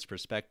unanimous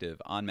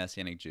perspective on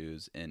Messianic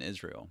Jews in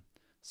Israel.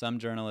 Some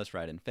journalists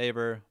write in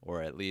favor,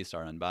 or at least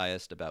are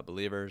unbiased about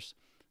believers.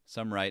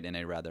 Some write in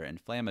a rather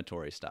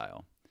inflammatory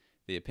style.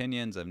 The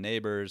opinions of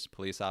neighbors,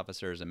 police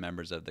officers, and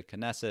members of the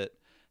Knesset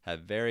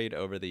have varied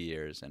over the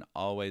years and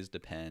always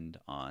depend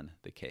on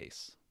the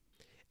case.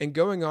 And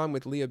going on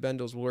with Leah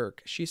Bendel's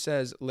work, she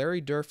says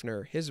Larry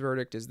Dürfner, his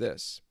verdict is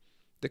this: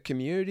 the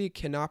community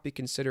cannot be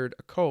considered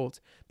a cult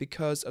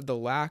because of the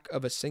lack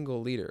of a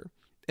single leader,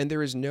 and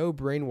there is no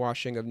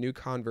brainwashing of new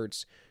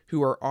converts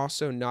who are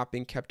also not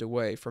being kept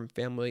away from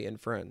family and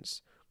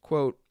friends.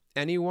 Quote,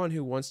 anyone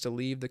who wants to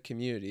leave the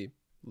community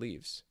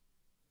leaves.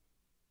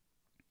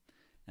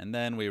 And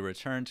then we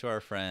return to our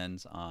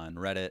friends on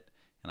Reddit,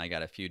 and I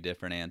got a few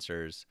different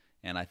answers,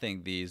 and I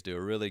think these do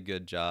a really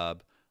good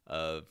job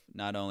of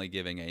not only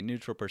giving a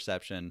neutral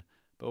perception,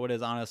 but what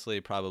is honestly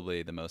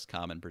probably the most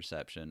common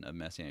perception of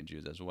Messianic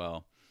Jews as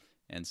well.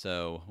 And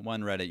so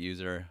one Reddit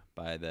user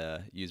by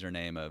the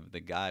username of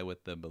the guy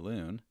with the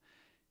balloon,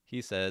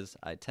 he says,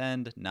 I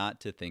tend not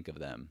to think of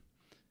them.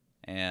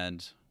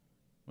 And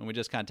when we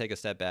just kind of take a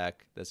step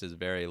back, this is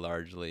very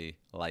largely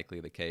likely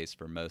the case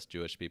for most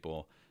Jewish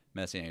people.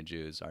 Messianic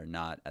Jews are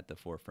not at the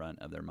forefront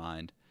of their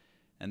mind.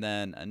 And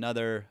then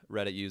another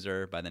Reddit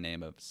user by the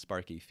name of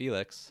Sparky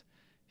Felix,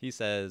 he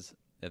says,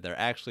 if they're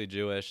actually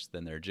Jewish,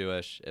 then they're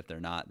Jewish. If they're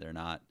not, they're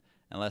not.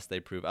 Unless they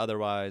prove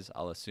otherwise,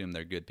 I'll assume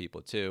they're good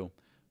people too.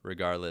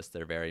 Regardless,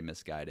 they're very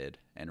misguided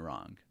and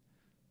wrong.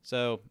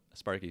 So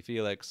Sparky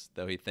Felix,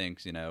 though he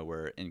thinks,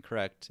 we're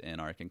incorrect in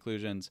our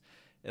conclusions,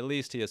 at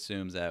least he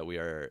assumes that we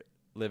are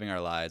living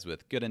our lives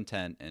with good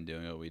intent and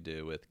doing what we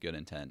do with good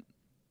intent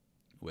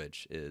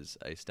which is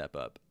a step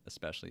up,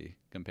 especially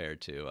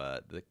compared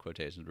to the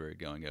quotations we were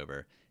going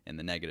over in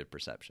the negative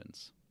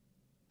perceptions.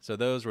 So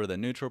those were the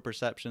neutral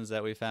perceptions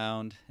that we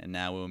found, and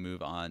now we'll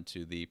move on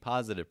to the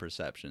positive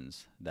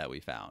perceptions that we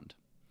found.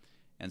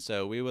 And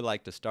so we would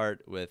like to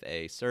start with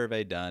a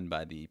survey done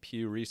by the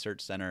Pew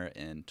Research Center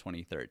in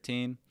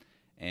 2013,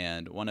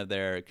 and one of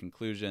their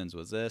conclusions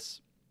was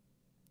this: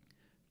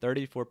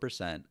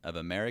 34% of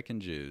American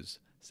Jews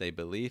say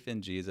belief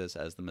in Jesus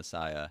as the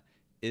Messiah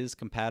is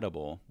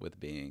compatible with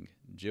being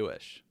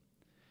Jewish.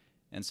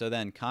 And so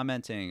then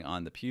commenting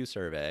on the Pew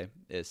survey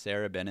is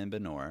Sarah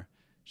Benin-Benor.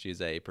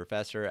 She's a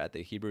professor at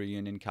the Hebrew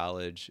Union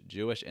College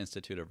Jewish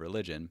Institute of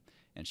Religion,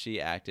 and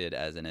she acted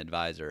as an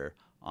advisor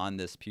on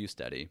this Pew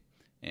study,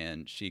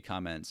 and she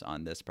comments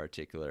on this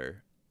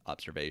particular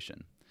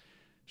observation.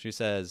 She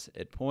says,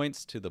 "It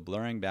points to the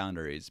blurring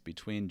boundaries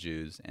between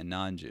Jews and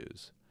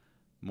non-Jews.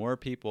 More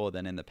people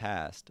than in the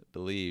past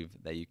believe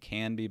that you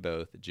can be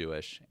both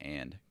Jewish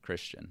and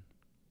Christian."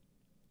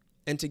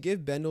 And to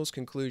give Bendel's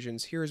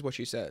conclusions, here is what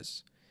she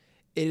says.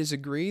 It is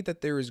agreed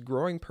that there is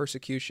growing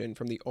persecution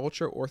from the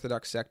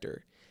ultra-Orthodox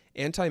sector,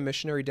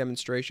 anti-missionary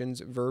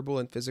demonstrations, verbal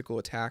and physical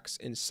attacks,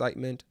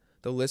 incitement,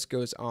 the list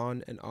goes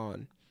on and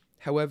on.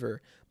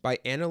 However, by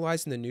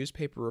analyzing the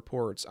newspaper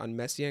reports on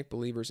Messianic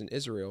believers in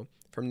Israel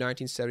from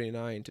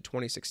 1979 to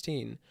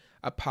 2016,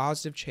 a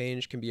positive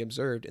change can be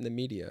observed in the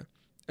media.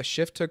 A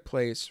shift took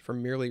place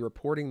from merely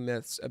reporting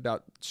myths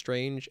about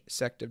strange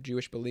sect of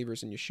Jewish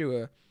believers in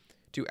Yeshua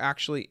to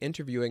actually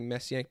interviewing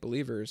Messianic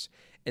believers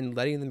and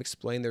letting them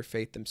explain their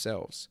faith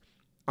themselves.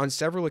 On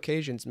several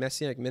occasions,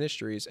 Messianic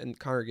ministries and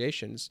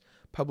congregations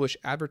publish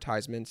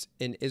advertisements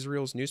in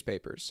Israel's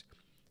newspapers.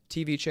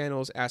 TV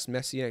channels asked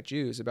Messianic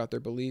Jews about their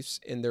beliefs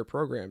in their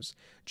programs.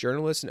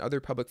 Journalists and other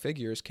public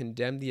figures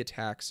condemned the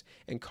attacks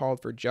and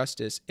called for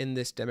justice in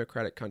this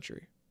democratic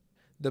country.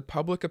 The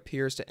public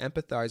appears to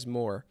empathize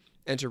more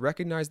and to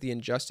recognize the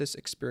injustice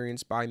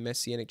experienced by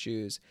Messianic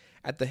Jews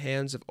at the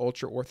hands of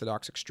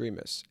ultra-Orthodox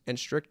extremists and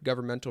strict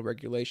governmental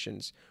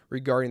regulations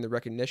regarding the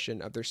recognition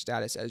of their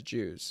status as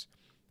Jews.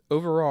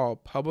 Overall,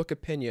 public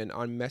opinion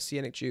on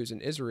Messianic Jews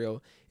in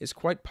Israel is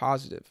quite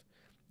positive.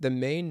 The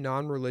main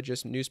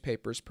non-religious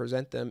newspapers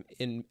present them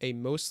in a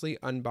mostly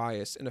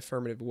unbiased and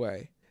affirmative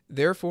way.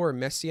 Therefore,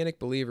 Messianic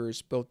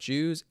believers, both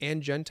Jews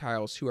and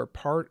Gentiles who are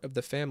part of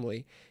the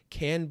family,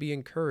 can be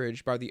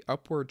encouraged by the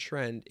upward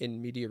trend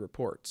in media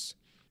reports.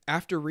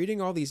 After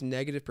reading all these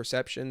negative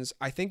perceptions,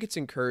 I think it's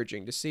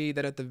encouraging to see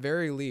that at the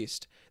very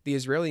least, the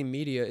Israeli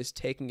media is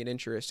taking an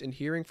interest in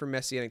hearing from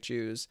Messianic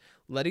Jews,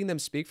 letting them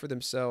speak for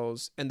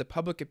themselves, and the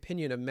public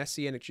opinion of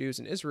Messianic Jews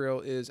in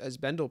Israel is, as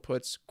Bendel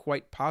puts,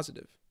 quite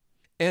positive.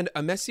 And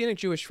a Messianic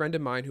Jewish friend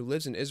of mine who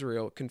lives in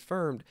Israel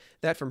confirmed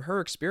that from her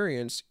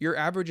experience, your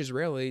average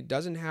Israeli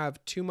doesn't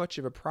have too much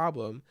of a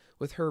problem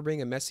with her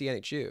being a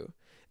Messianic Jew.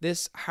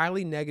 This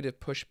highly negative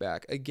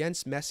pushback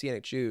against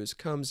Messianic Jews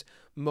comes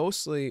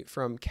mostly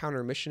from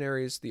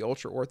counter-missionaries, the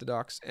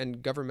ultra-Orthodox,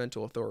 and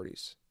governmental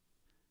authorities.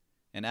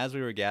 And as we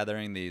were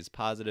gathering these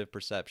positive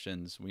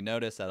perceptions, we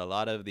noticed that a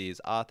lot of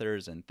these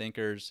authors and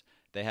thinkers,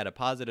 they had a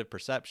positive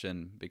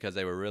perception because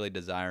they were really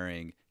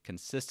desiring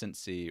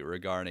consistency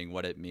regarding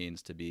what it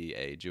means to be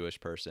a Jewish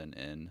person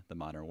in the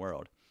modern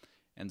world.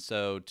 And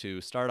so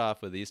to start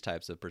off with these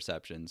types of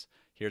perceptions,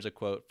 here's a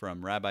quote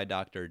from Rabbi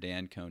Dr.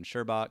 Dan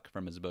Cohen-Sherbach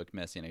from his book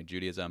Messianic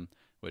Judaism,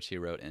 which he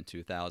wrote in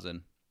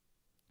 2000.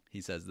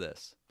 He says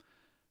this: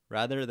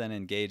 "Rather than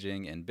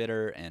engaging in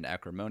bitter and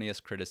acrimonious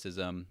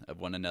criticism of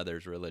one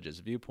another's religious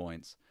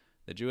viewpoints,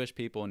 the Jewish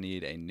people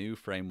need a new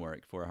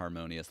framework for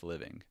harmonious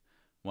living,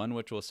 one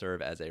which will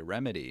serve as a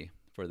remedy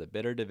for the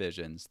bitter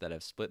divisions that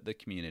have split the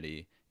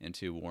community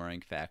into warring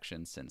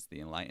factions since the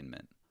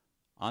Enlightenment.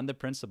 On the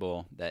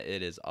principle that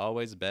it is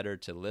always better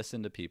to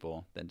listen to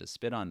people than to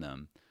spit on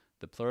them,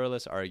 the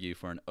pluralists argue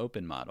for an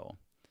open model.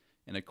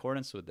 In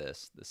accordance with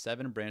this, the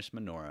seven-branched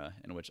menorah,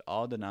 in which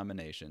all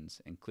denominations,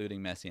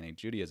 including Messianic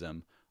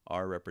Judaism,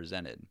 are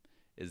represented,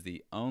 is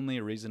the only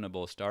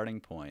reasonable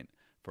starting point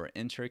for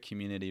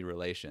inter-community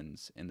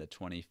relations in the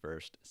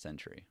 21st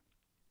century."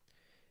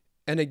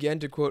 And again,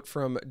 to quote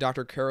from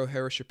Dr. Carol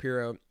Harris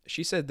Shapiro,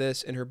 she said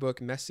this in her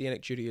book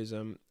Messianic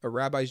Judaism, A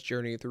Rabbi's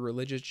Journey Through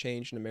Religious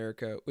Change in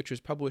America, which was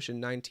published in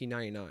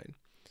 1999.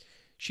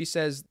 She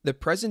says, "The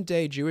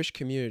present-day Jewish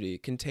community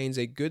contains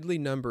a goodly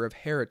number of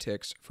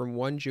heretics from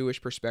one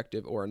Jewish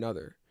perspective or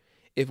another.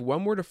 If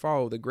one were to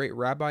follow the great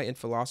rabbi and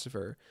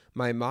philosopher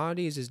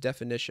Maimonides'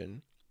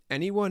 definition,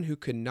 anyone who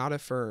could not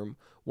affirm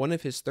one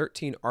of his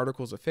 13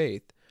 articles of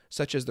faith,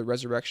 such as the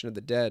resurrection of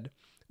the dead,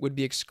 would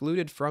be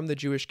excluded from the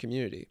Jewish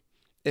community.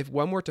 If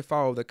one were to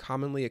follow the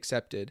commonly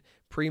accepted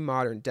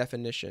pre-modern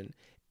definition,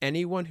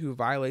 anyone who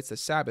violates the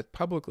Sabbath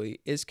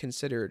publicly is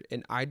considered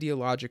an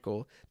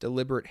ideological,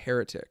 deliberate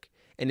heretic,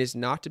 and is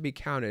not to be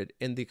counted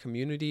in the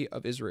community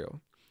of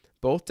Israel.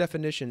 Both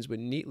definitions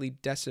would neatly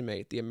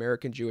decimate the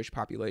American Jewish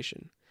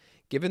population.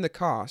 Given the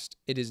cost,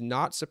 it is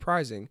not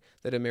surprising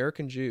that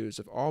American Jews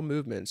of all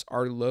movements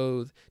are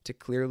loath to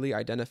clearly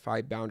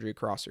identify boundary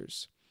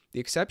crossers. The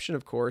exception,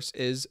 of course,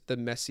 is the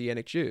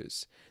Messianic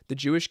Jews. The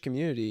Jewish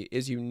community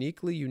is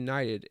uniquely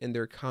united in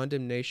their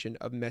condemnation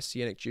of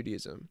Messianic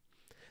Judaism.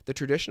 The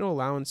traditional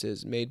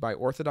allowances made by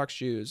Orthodox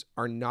Jews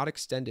are not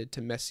extended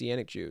to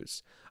Messianic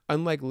Jews.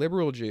 Unlike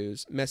liberal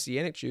Jews,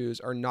 Messianic Jews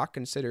are not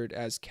considered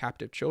as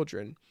captive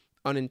children,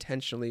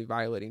 unintentionally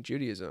violating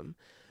Judaism.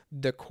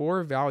 The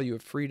core value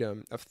of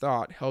freedom of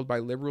thought held by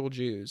liberal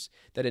Jews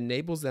that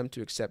enables them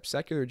to accept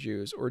secular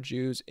Jews or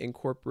Jews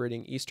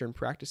incorporating Eastern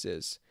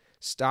practices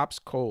stops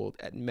cold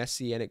at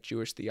Messianic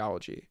Jewish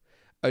theology.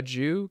 A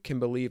Jew can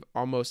believe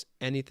almost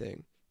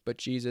anything but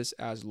Jesus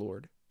as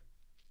Lord.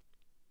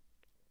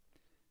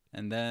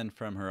 And then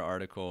from her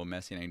article,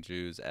 Messianic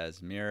Jews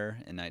as Mirror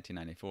in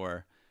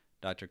 1994,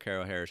 Dr.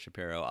 Carol Harris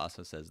Shapiro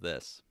also says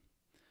this: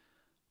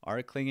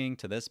 "Our clinging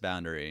to this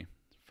boundary,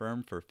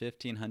 firm for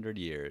 1,500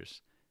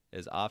 years,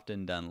 is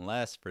often done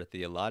less for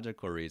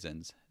theological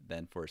reasons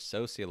than for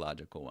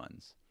sociological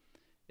ones.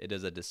 It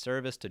is a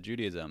disservice to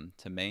Judaism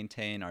to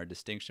maintain our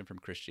distinction from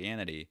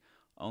Christianity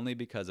only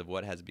because of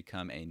what has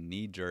become a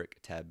knee-jerk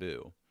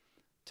taboo.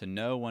 To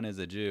know one is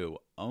a Jew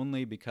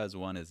only because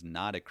one is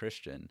not a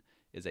Christian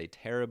is a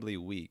terribly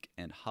weak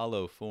and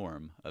hollow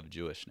form of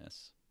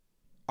Jewishness."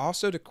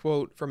 Also, to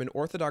quote from an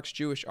Orthodox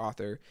Jewish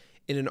author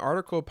in an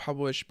article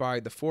published by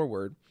The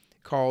Forward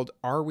called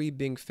 "Are We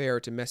Being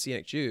Fair to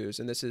Messianic Jews?"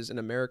 and this is an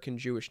American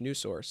Jewish news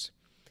source,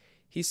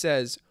 he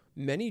says,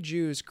 "Many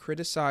Jews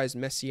criticize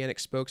Messianic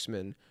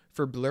spokesmen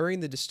for blurring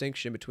the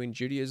distinction between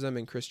Judaism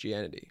and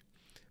Christianity.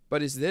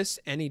 But is this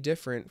any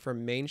different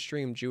from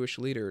mainstream Jewish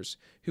leaders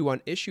who,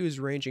 on issues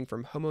ranging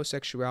from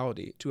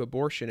homosexuality to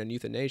abortion and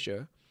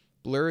euthanasia,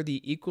 blur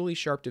the equally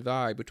sharp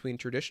divide between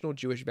traditional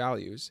Jewish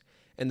values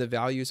and the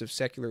values of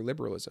secular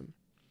liberalism?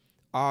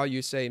 Ah,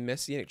 you say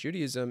Messianic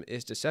Judaism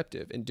is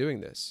deceptive in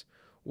doing this.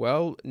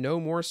 Well, no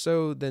more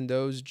so than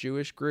those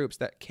Jewish groups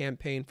that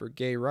campaign for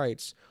gay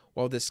rights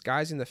while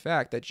disguising the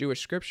fact that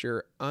Jewish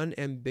scripture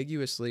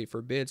unambiguously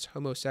forbids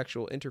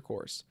homosexual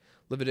intercourse,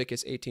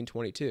 Leviticus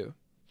 18:22.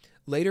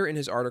 Later in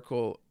his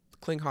article,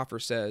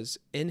 Klinghoffer says,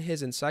 in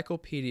his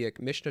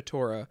encyclopedic Mishnah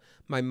Torah,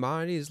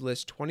 Maimonides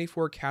lists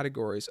 24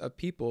 categories of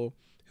people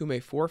who may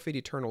forfeit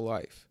eternal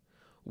life.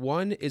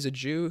 One is a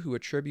Jew who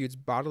attributes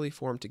bodily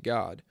form to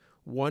God.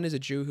 One is a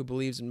Jew who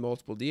believes in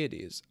multiple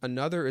deities.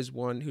 Another is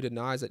one who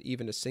denies that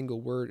even a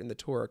single word in the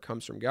Torah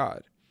comes from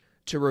God.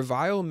 To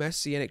revile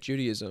Messianic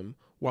Judaism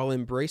while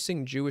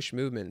embracing Jewish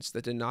movements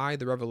that deny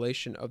the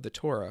revelation of the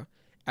Torah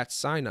at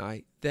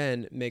Sinai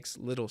then makes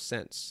little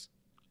sense."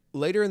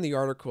 Later in the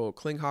article,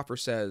 Klinghoffer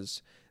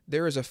says,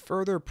 there is a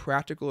further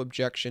practical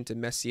objection to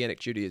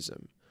Messianic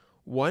Judaism.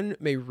 One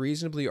may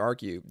reasonably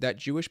argue that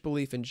Jewish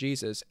belief in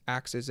Jesus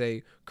acts as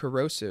a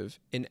corrosive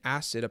and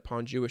acid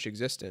upon Jewish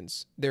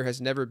existence. There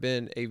has never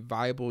been a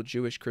viable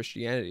Jewish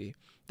Christianity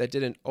that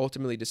didn't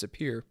ultimately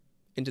disappear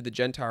into the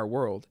Gentile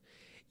world.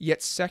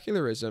 Yet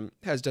secularism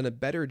has done a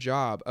better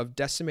job of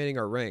decimating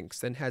our ranks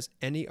than has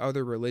any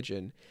other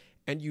religion,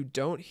 and you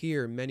don't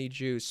hear many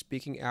Jews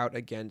speaking out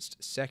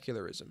against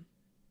secularism.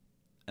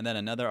 And then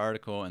another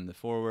article in The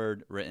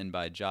Forward written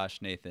by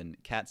Josh Nathan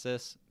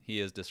Katzis. He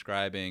is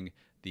describing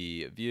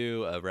the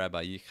view of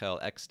Rabbi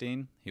Yichel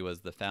Eckstein. He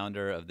was the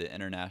founder of the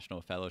International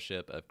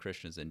Fellowship of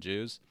Christians and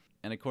Jews.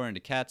 And according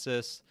to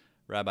Katzis,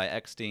 Rabbi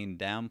Eckstein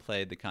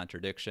downplayed the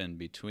contradiction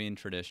between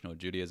traditional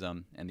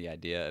Judaism and the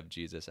idea of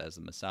Jesus as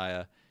the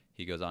Messiah.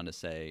 He goes on to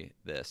say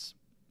this: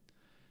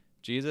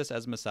 "Jesus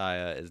as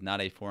Messiah is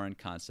not a foreign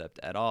concept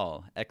at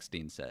all,"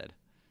 Eckstein said.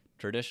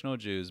 "Traditional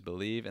Jews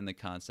believe in the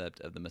concept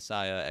of the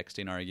Messiah,"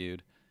 Eckstein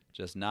argued,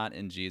 "just not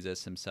in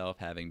Jesus himself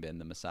having been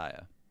the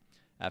Messiah.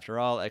 After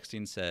all,"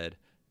 Eckstein said,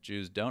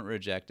 "Jews don't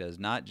reject as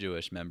not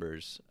Jewish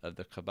members of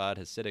the Chabad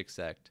Hasidic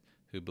sect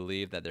who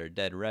believe that their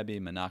dead Rebbe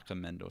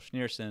Menachem Mendel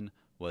Schneerson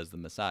was the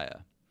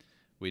Messiah.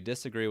 We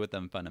disagree with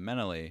them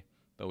fundamentally,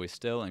 but we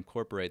still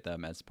incorporate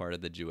them as part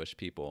of the Jewish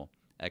people,"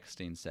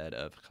 Eckstein said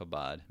of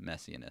Chabad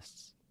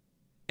Messianists.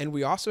 And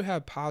we also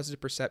have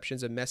positive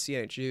perceptions of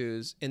Messianic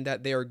Jews in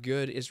that they are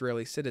good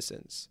Israeli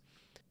citizens.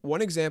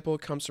 One example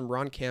comes from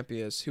Ron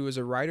Campius, who is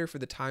a writer for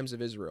the Times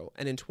of Israel,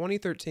 and in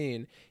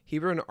 2013, he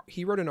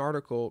wrote an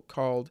article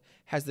called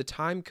 "Has the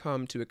Time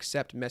Come to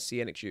Accept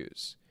Messianic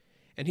Jews?"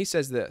 And he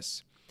says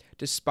this: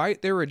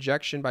 "Despite their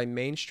rejection by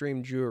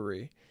mainstream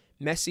Jewry,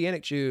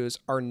 Messianic Jews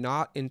are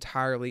not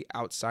entirely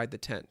outside the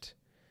tent.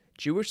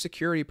 Jewish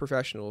security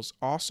professionals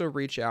also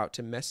reach out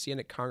to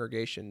Messianic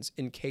congregations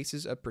in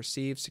cases of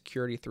perceived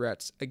security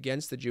threats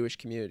against the Jewish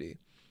community,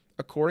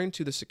 according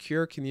to the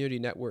Secure Community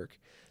Network,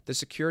 the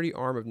security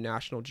arm of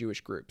national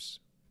Jewish groups."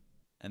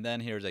 And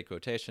then here's a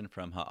quotation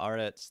from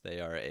Haaretz.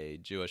 They are a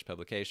Jewish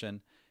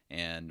publication,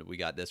 and we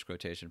got this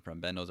quotation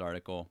from Bendel's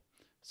article.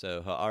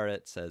 So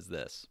Haaretz says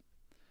this: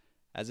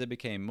 "As it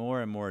became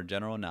more and more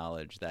general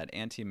knowledge that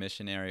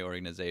anti-missionary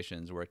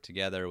organizations work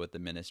together with the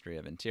Ministry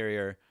of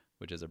Interior,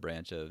 which is a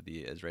branch of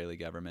the Israeli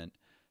government,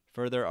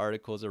 further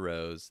articles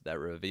arose that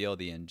reveal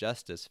the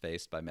injustice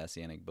faced by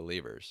Messianic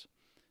believers.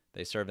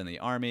 They serve in the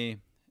army,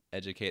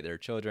 educate their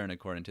children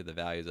according to the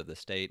values of the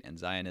state and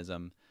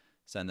Zionism,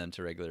 send them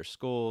to regular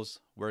schools,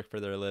 work for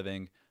their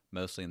living,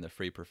 mostly in the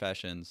free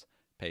professions,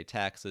 pay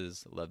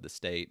taxes, love the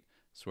state,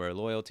 swear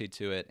loyalty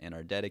to it, and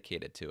are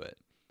dedicated to it,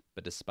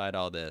 but despite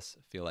all this,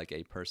 feel like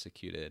a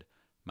persecuted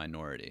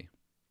minority.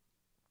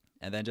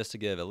 And then just to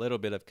give a little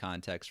bit of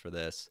context for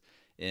this,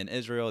 in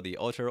Israel, the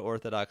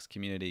ultra-Orthodox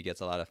community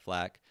gets a lot of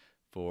flack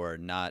for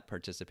not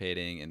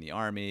participating in the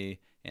army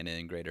and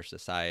in greater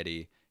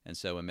society. And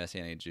so when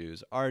Messianic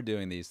Jews are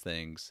doing these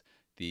things,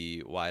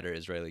 the wider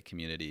Israeli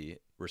community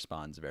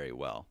responds very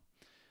well.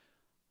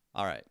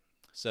 All right,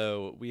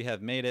 so we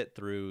have made it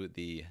through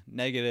the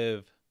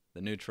negative,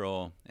 the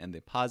neutral, and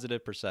the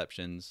positive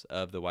perceptions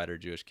of the wider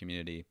Jewish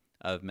community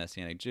of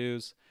Messianic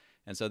Jews.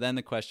 And so then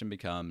the question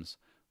becomes,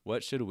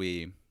 what should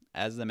we,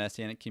 as the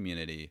Messianic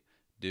community,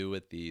 do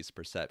with these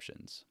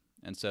perceptions?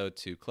 And so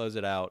to close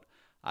it out,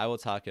 I will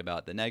talk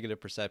about the negative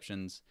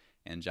perceptions,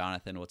 and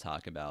Jonathan will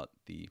talk about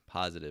the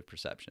positive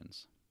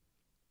perceptions.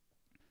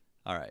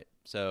 All right,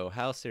 so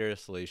how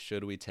seriously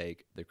should we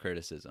take the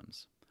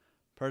criticisms?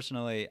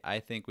 Personally, I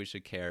think we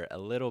should care a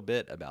little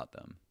bit about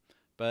them.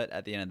 But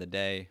at the end of the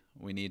day,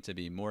 we need to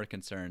be more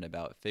concerned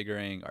about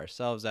figuring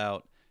ourselves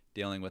out,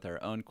 dealing with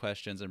our own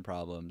questions and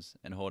problems,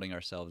 and holding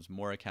ourselves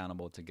more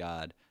accountable to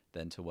God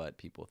than to what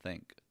people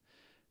think.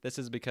 This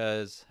is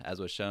because, as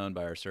was shown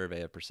by our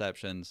survey of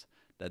perceptions,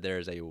 that there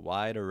is a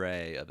wide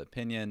array of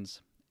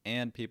opinions,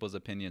 and people's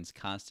opinions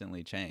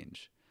constantly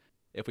change.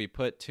 If we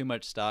put too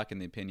much stock in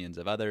the opinions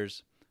of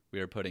others, we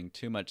are putting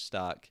too much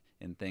stock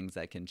in things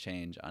that can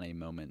change on a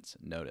moment's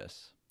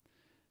notice.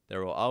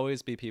 There will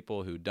always be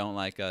people who don't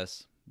like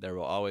us. There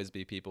will always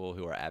be people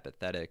who are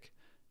apathetic.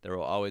 There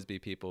will always be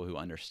people who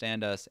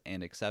understand us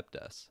and accept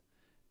us.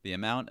 The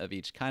amount of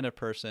each kind of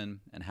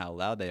person and how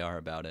loud they are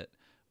about it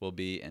will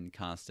be in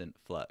constant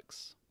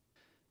flux.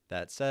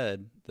 That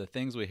said, the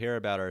things we hear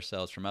about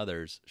ourselves from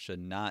others should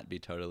not be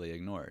totally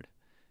ignored.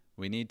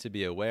 We need to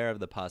be aware of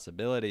the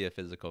possibility of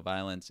physical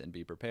violence and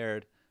be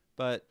prepared,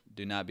 but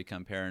do not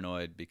become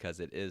paranoid because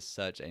it is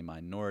such a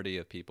minority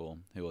of people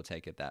who will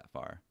take it that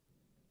far.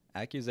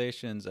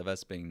 Accusations of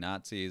us being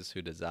Nazis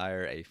who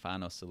desire a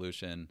final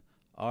solution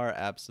are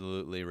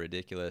absolutely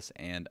ridiculous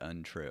and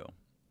untrue.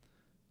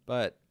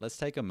 But let's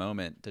take a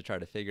moment to try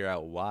to figure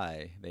out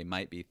why they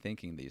might be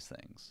thinking these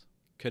things.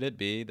 Could it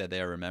be that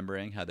they are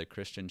remembering how the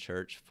Christian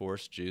church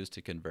forced Jews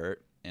to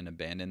convert and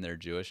abandon their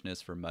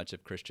Jewishness for much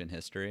of Christian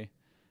history?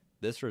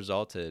 This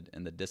resulted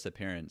in the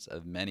disappearance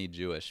of many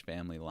Jewish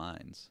family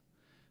lines.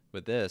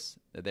 With this,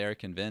 that they are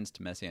convinced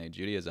Messianic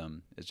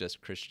Judaism is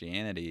just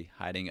Christianity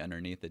hiding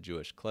underneath the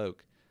Jewish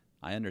cloak,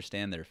 I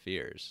understand their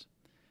fears.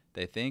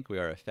 They think we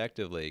are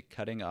effectively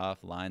cutting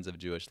off lines of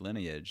Jewish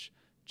lineage,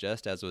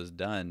 just as was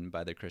done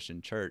by the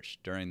Christian church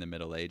during the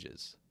Middle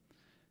Ages.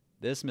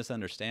 This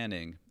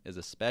misunderstanding is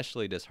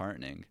especially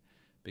disheartening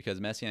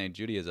because Messianic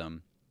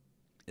Judaism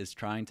is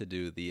trying to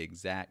do the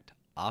exact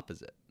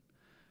opposite.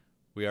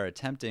 We are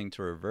attempting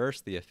to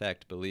reverse the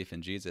effect belief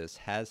in Jesus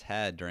has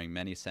had during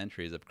many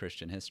centuries of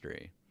Christian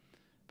history.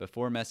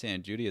 Before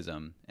Messianic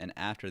Judaism and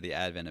after the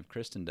advent of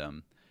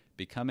Christendom,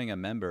 becoming a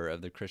member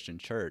of the Christian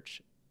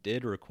church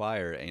did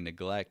require a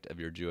neglect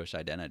of your Jewish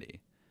identity.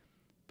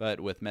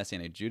 But with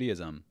Messianic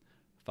Judaism,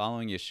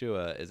 following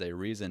Yeshua is a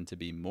reason to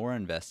be more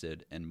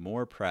invested and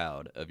more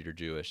proud of your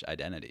Jewish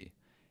identity,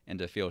 and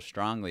to feel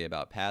strongly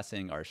about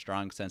passing our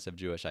strong sense of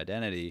Jewish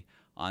identity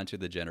onto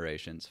the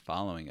generations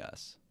following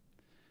us.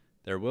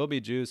 There will be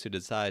Jews who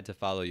decide to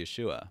follow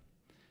Yeshua.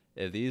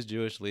 If these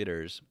Jewish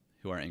leaders,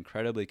 who are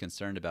incredibly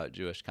concerned about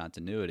Jewish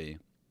continuity,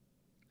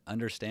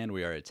 understand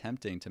we are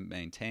attempting to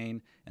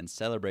maintain and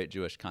celebrate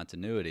Jewish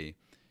continuity,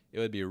 it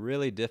would be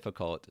really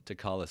difficult to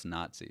call us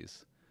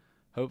Nazis.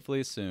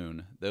 Hopefully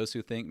soon, those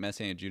who think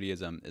Messianic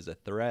Judaism is a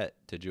threat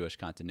to Jewish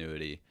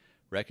continuity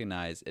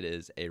recognize it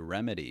is a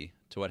remedy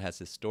to what has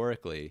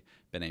historically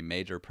been a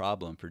major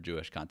problem for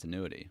Jewish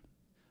continuity.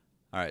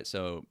 All right,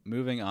 so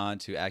moving on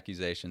to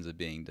accusations of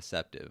being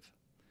deceptive.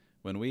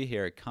 When we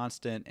hear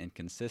constant and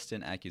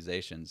consistent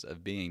accusations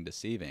of being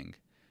deceiving,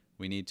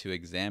 we need to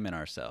examine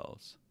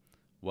ourselves.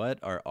 What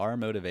are our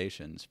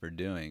motivations for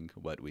doing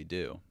what we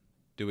do?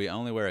 Do we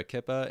only wear a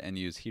kippah and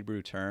use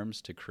Hebrew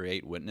terms to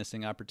create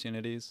witnessing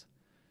opportunities?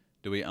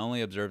 Do we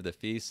only observe the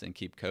feasts and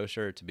keep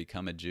kosher to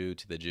become a Jew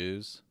to the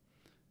Jews?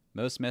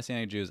 Most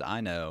Messianic Jews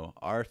I know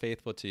are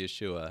faithful to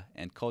Yeshua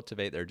and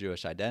cultivate their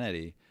Jewish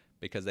identity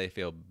because they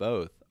feel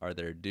both are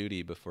their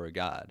duty before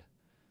God.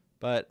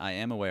 But I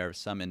am aware of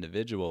some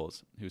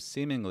individuals who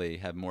seemingly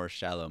have more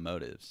shallow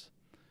motives.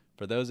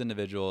 For those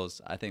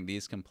individuals, I think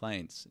these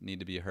complaints need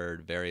to be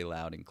heard very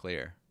loud and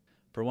clear.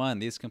 For one,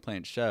 these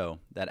complaints show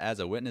that as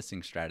a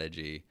witnessing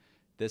strategy,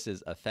 this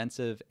is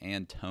offensive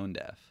and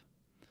tone-deaf.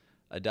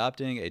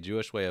 Adopting a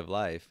Jewish way of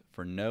life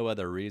for no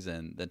other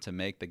reason than to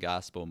make the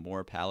gospel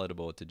more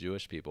palatable to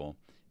Jewish people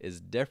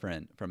is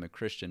different from a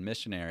Christian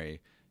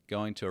missionary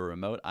going to a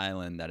remote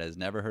island that has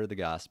never heard the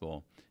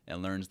gospel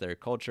and learns their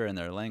culture and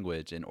their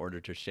language in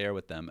order to share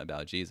with them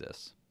about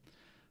Jesus.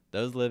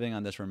 Those living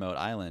on this remote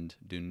island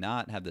do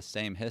not have the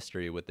same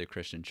history with the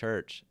Christian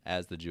church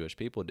as the Jewish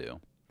people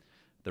do.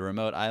 The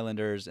remote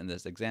islanders in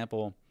this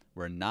example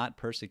were not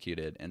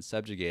persecuted and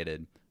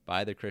subjugated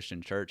by the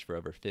Christian church for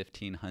over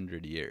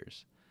 1,500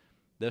 years.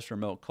 This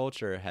remote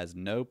culture has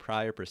no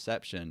prior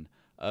perception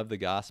of the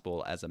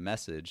gospel as a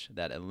message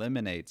that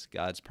eliminates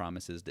God's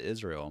promises to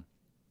Israel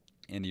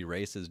and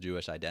erases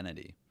Jewish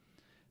identity.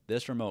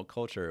 This remote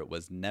culture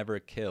was never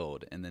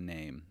killed in the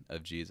name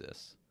of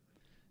Jesus.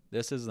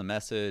 This is the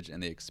message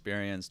and the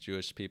experience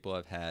Jewish people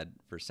have had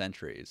for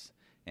centuries,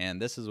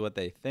 and this is what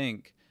they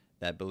think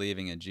that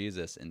believing in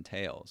Jesus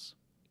entails.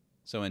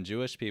 So when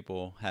Jewish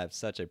people have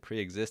such a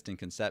pre-existing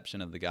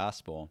conception of the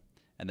gospel,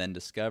 and then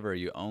discover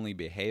you only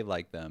behave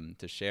like them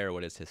to share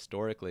what is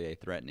historically a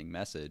threatening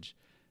message,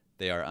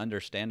 they are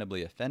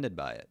understandably offended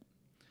by it.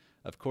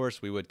 Of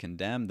course, we would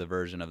condemn the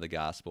version of the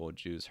gospel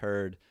Jews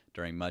heard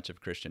during much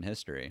of Christian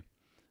history.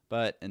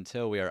 But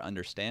until we are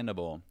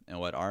understandable in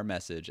what our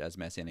message as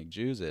Messianic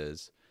Jews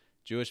is,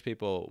 Jewish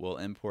people will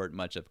import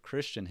much of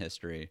Christian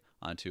history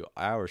onto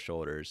our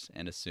shoulders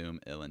and assume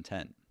ill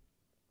intent.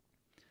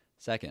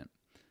 Second,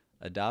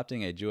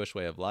 adopting a Jewish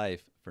way of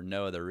life for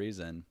no other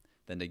reason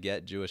than to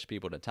get Jewish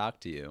people to talk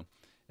to you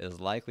is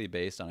likely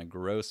based on a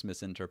gross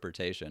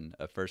misinterpretation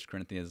of 1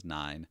 Corinthians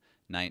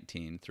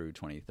 9:19 through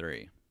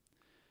 23.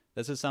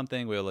 This is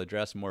something we will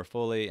address more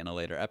fully in a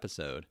later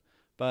episode,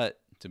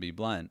 but, to be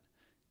blunt,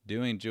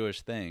 doing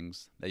Jewish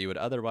things that you would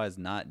otherwise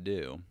not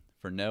do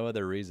for no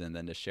other reason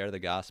than to share the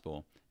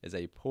gospel is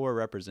a poor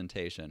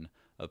representation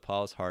of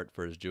Paul's heart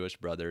for his Jewish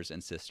brothers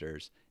and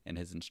sisters and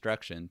his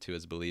instruction to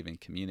his believing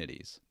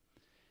communities.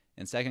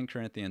 In 2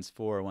 Corinthians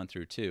 4:1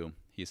 through 2,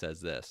 he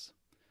says this: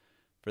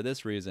 "For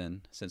this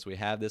reason, since we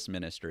have this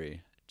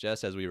ministry,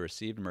 just as we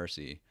received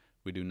mercy,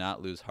 we do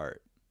not lose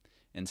heart.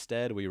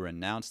 Instead, we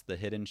renounce the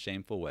hidden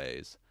shameful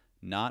ways,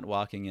 not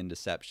walking in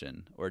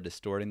deception or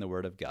distorting the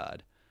word of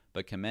God,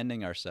 but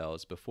commending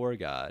ourselves before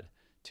God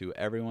to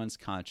everyone's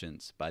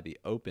conscience by the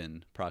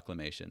open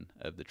proclamation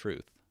of the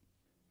truth."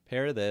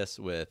 Pair this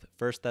with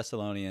 1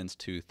 Thessalonians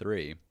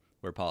 2:3,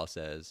 where Paul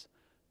says,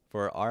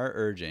 "For our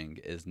urging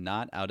is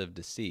not out of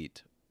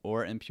deceit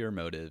or impure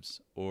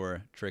motives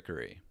or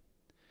trickery."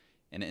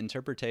 An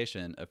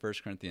interpretation of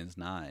 1 Corinthians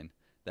 9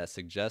 that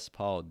suggests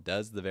Paul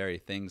does the very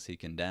things he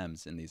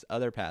condemns in these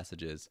other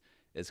passages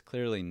is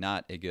clearly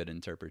not a good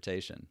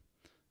interpretation.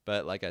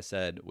 But like I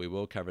said, we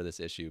will cover this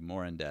issue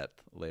more in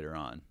depth later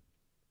on.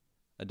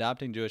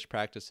 Adopting Jewish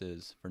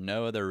practices for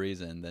no other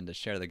reason than to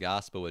share the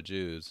gospel with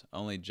Jews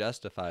only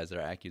justifies their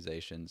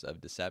accusations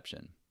of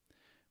deception.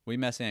 We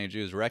Messianic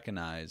Jews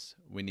recognize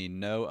we need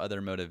no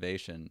other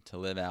motivation to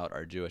live out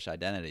our Jewish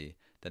identity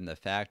than the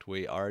fact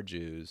we are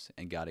Jews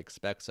and God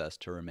expects us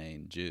to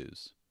remain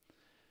Jews.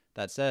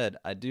 That said,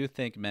 I do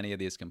think many of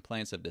these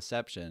complaints of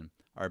deception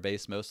are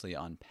based mostly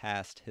on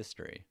past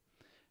history.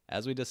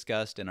 As we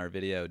discussed in our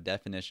video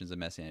Definitions of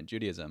Messianic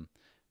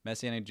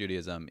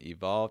Judaism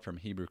evolved from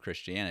Hebrew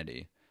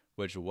Christianity,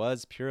 which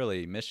was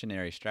purely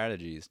missionary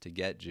strategies to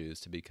get Jews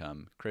to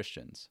become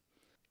Christians.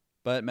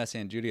 But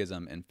Messianic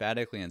Judaism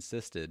emphatically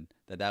insisted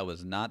that that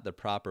was not the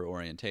proper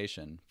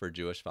orientation for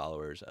Jewish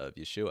followers of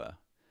Yeshua.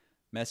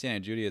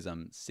 Messianic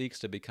Judaism seeks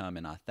to become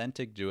an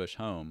authentic Jewish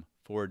home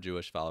for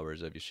Jewish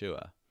followers of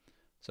Yeshua.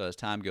 So as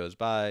time goes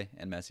by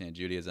and Messianic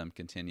Judaism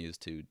continues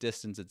to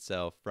distance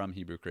itself from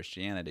Hebrew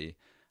Christianity,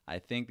 I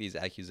think these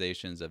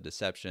accusations of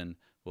deception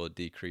will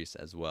decrease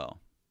as well.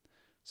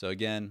 So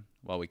again,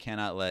 while we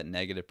cannot let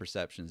negative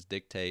perceptions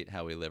dictate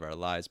how we live our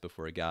lives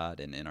before God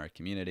and in our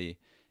community,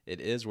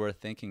 it is worth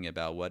thinking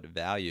about what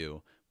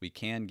value we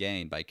can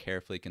gain by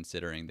carefully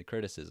considering the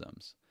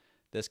criticisms.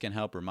 This can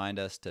help remind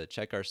us to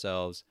check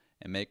ourselves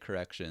and make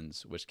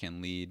corrections, which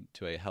can lead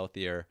to a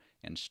healthier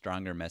and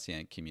stronger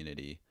Messianic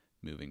community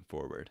moving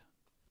forward.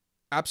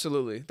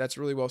 Absolutely. That's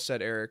really well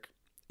said, Eric.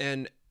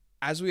 And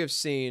as we have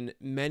seen,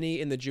 many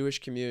in the Jewish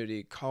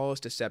community call us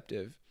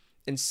deceptive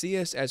and see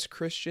us as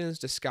Christians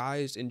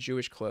disguised in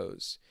Jewish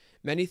clothes.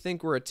 Many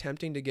think we're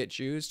attempting to get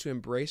Jews to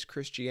embrace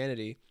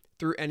Christianity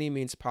through any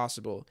means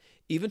possible,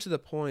 even to the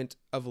point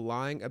of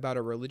lying about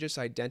our religious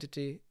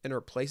identity and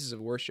our places of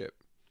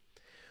worship.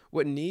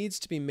 What needs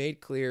to be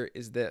made clear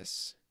is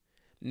this: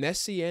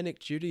 Messianic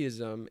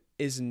Judaism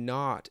is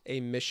not a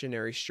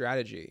missionary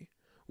strategy.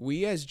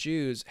 We as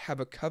Jews have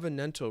a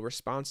covenantal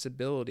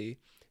responsibility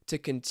to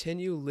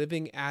continue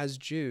living as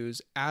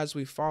Jews as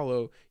we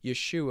follow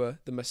Yeshua,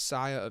 the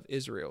Messiah of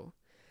Israel.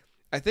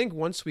 I think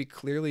once we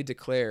clearly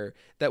declare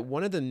that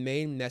one of the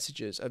main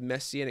messages of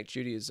Messianic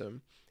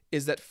Judaism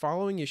is that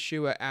following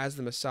Yeshua as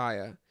the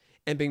Messiah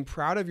and being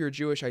proud of your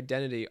Jewish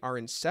identity are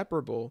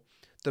inseparable,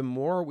 the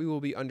more we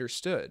will be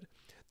understood.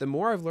 The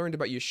more I've learned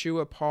about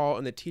Yeshua, Paul,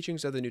 and the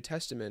teachings of the New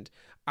Testament,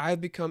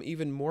 I've become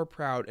even more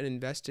proud and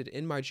invested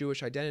in my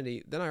Jewish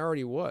identity than I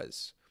already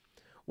was.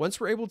 Once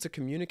we're able to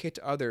communicate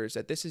to others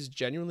that this is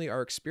genuinely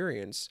our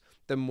experience,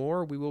 the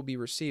more we will be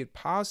received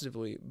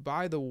positively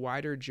by the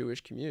wider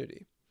Jewish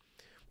community.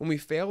 When we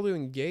fail to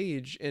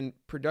engage in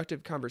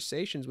productive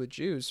conversations with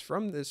Jews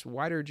from this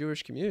wider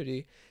Jewish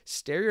community,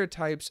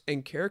 stereotypes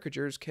and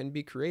caricatures can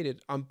be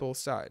created on both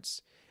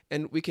sides,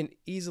 and we can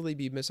easily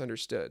be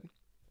misunderstood.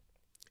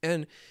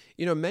 And,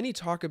 many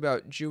talk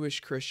about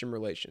Jewish-Christian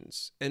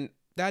relations, and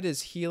that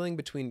is healing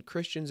between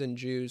Christians and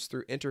Jews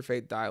through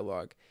interfaith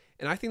dialogue.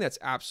 And I think that's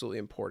absolutely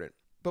important.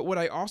 But what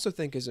I also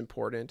think is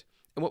important,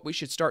 and what we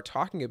should start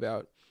talking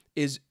about,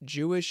 is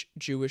Jewish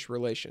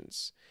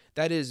relations.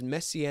 That is,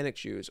 Messianic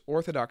Jews,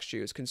 Orthodox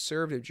Jews,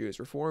 conservative Jews,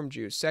 Reformed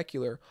Jews,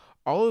 secular.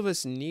 All of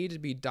us need to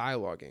be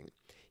dialoguing.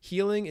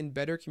 Healing and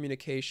better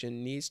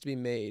communication needs to be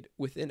made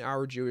within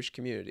our Jewish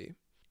community.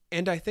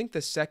 And I think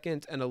the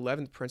second and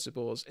 11th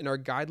principles in our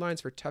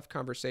guidelines for tough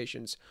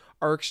conversations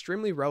are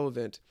extremely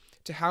relevant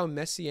to how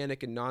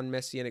Messianic and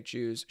non-Messianic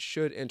Jews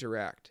should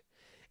interact.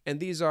 And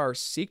these are: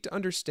 seek to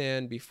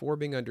understand before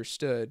being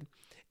understood,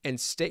 and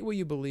state what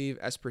you believe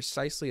as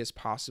precisely as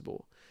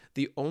possible.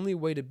 The only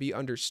way to be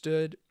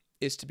understood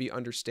is to be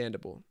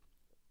understandable.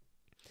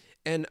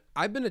 And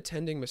I've been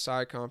attending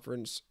Messiah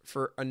Conference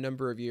for a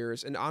number of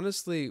years, and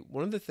honestly,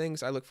 one of the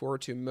things I look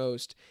forward to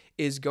most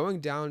is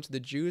going down to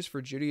the Jews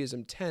for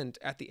Judaism tent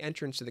at the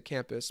entrance to the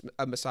campus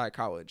of Messiah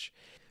College.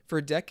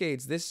 For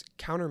decades, this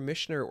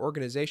counter-missionary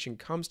organization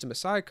comes to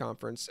Messiah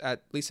Conference,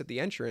 at least at the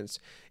entrance,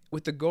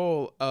 with the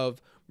goal of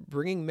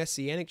bringing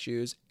Messianic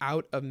Jews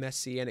out of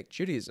Messianic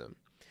Judaism.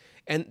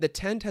 And the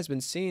tent has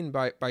been seen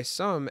by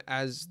some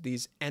as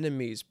these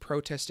enemies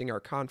protesting our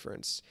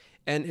conference.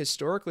 And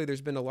historically,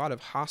 there's been a lot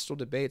of hostile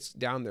debates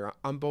down there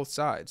on both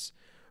sides.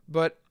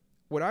 But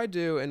what I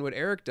do and what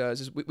Eric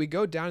does is we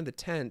go down to the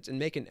tent and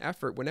make an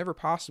effort whenever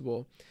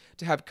possible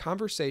to have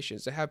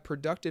conversations, to have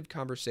productive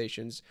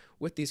conversations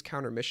with these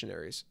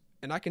counter-missionaries.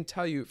 And I can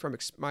tell you from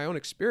my own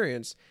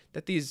experience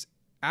that these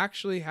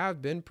actually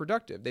have been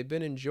productive. They've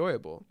been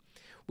enjoyable.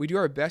 We do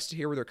our best to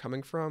hear where they're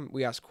coming from.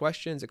 We ask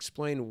questions,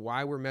 explain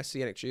why we're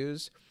Messianic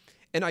Jews.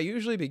 And I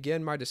usually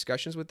begin my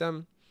discussions with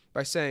them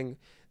by saying,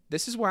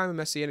 this is why I'm a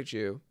Messianic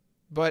Jew,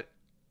 but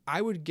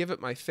I would give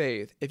it my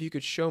faith if you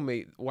could show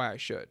me why I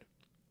should.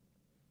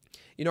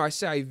 You know, I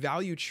say I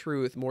value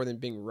truth more than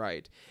being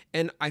right.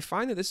 And I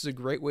find that this is a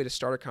great way to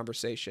start a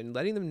conversation,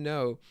 letting them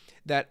know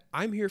that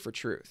I'm here for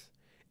truth.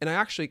 And I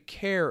actually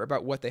care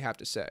about what they have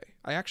to say.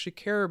 I actually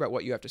care about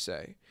what you have to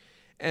say.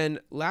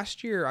 And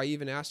last year, I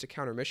even asked a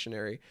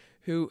counter-missionary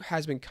who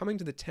has been coming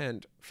to the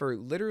tent for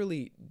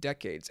literally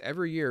decades,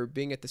 every year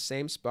being at the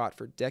same spot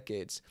for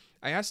decades.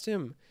 I asked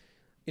him,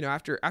 you know,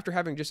 after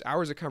having just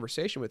hours of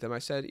conversation with him, I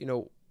said, you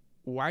know,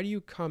 why do you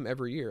come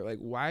every year? Like,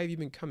 why have you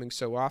been coming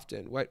so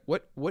often?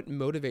 What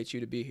motivates you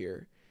to be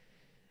here?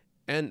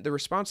 And the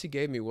response he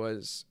gave me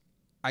was,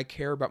 I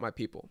care about my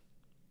people.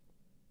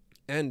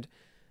 And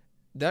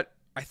that,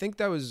 I think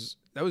that was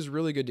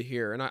really good to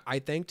hear. And I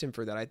thanked him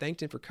for that. I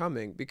thanked him for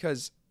coming,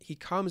 because he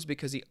comes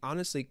because he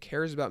honestly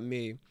cares about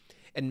me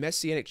and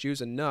Messianic Jews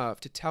enough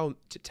to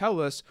tell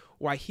us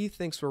why he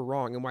thinks we're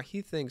wrong and why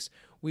he thinks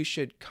we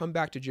should come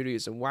back to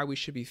Judaism, why we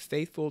should be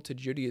faithful to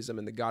Judaism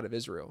and the God of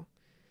Israel.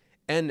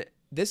 And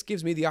this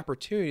gives me the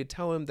opportunity to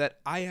tell him that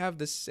I have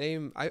the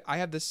same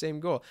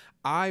goal.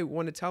 I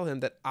want to tell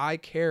him that I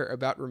care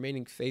about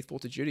remaining faithful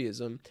to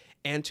Judaism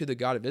and to the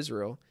God of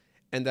Israel,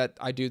 and that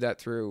I do that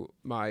through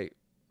my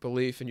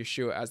belief in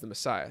Yeshua as the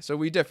Messiah. So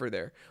we differ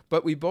there.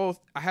 But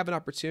I have an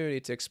opportunity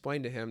to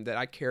explain to him that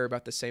I care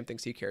about the same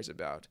things he cares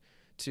about,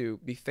 to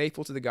be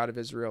faithful to the God of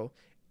Israel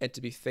and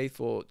to be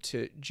faithful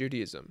to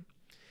Judaism.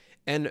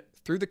 And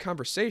through the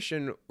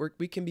conversation,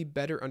 we can be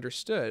better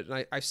understood.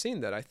 And I've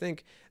seen that. I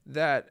think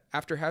that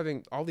after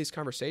having all these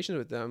conversations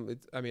with them,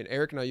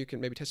 Eric and I, you can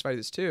maybe testify to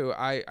this too.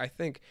 I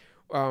think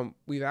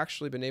we've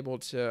actually been able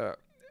to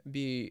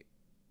be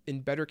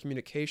in better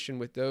communication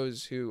with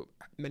those who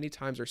many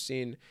times are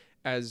seen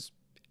as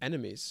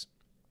enemies.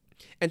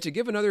 And to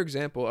give another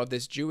example of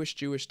this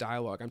Jewish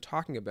dialogue I'm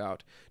talking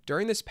about,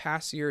 during this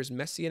past year's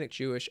Messianic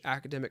Jewish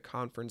academic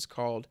conference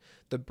called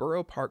the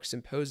Borough Park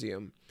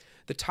Symposium,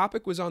 the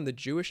topic was on the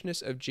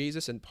Jewishness of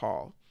Jesus and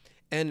Paul.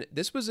 And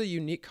this was a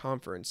unique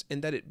conference in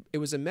that it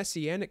was a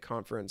Messianic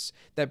conference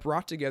that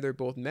brought together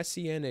both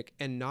Messianic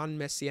and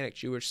non-Messianic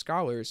Jewish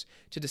scholars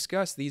to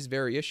discuss these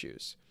very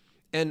issues.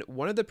 And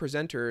one of the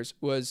presenters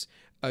was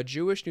a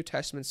Jewish New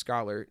Testament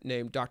scholar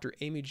named Dr.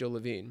 Amy Jo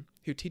Levine,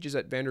 who teaches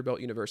at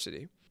Vanderbilt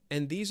University.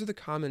 And these are the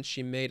comments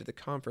she made at the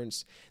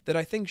conference that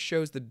I think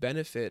shows the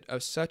benefit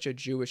of such a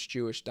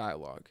Jewish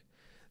dialogue.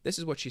 This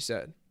is what she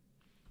said.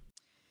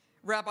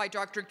 Rabbi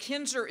Dr.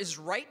 Kinzer is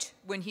right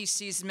when he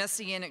sees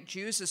Messianic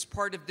Jews as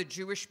part of the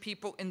Jewish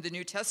people in the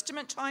New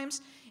Testament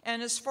times.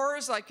 And as far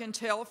as I can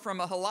tell from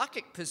a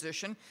halakhic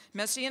position,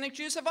 Messianic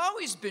Jews have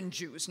always been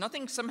Jews.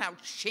 Nothing somehow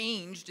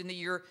changed in the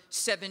year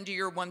 70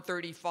 or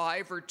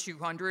 135 or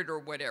 200 or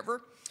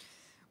whatever.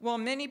 While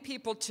many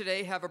people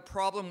today have a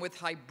problem with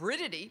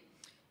hybridity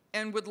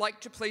and would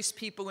like to place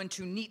people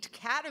into neat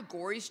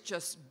categories,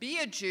 just be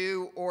a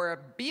Jew or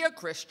be a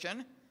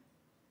Christian,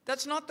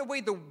 that's not the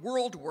way the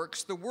world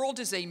works. The world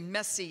is a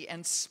messy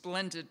and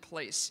splendid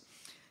place.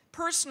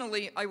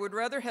 Personally, I would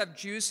rather have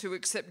Jews who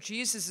accept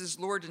Jesus as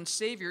Lord and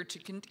Savior to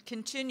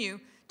continue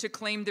to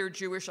claim their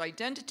Jewish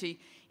identity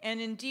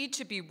and indeed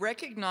to be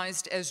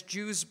recognized as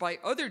Jews by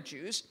other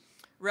Jews,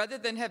 rather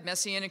than have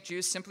Messianic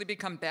Jews simply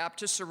become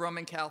Baptists or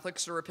Roman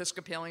Catholics or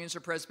Episcopalians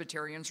or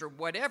Presbyterians or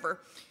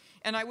whatever,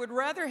 And I would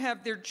rather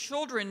have their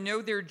children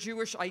know their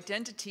Jewish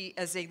identity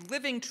as a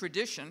living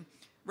tradition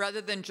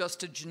rather than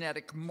just a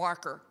genetic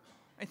marker.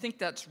 I think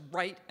that's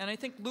right, and I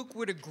think Luke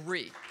would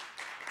agree.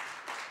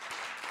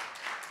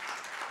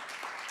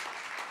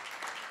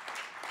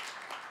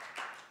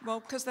 Well,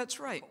 because that's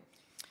right.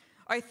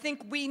 I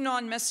think we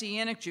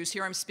non-Messianic Jews,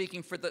 here I'm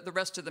speaking for the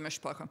rest of the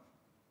Mishpacha,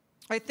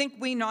 I think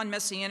we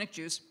non-Messianic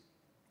Jews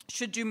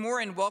should do more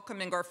in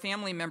welcoming our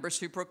family members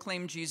who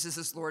proclaim Jesus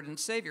as Lord and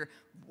Savior.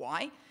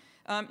 Why?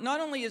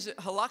 Not only is it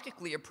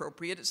halakhically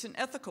appropriate, it's an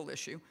ethical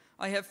issue.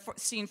 I have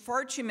seen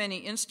far too many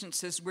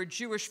instances where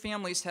Jewish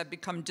families have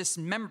become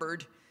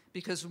dismembered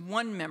because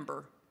one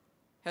member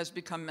has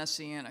become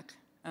Messianic,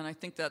 and I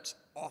think that's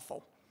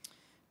awful.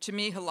 To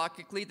me,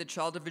 halakhically, the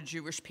child of a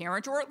Jewish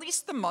parent, or at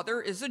least the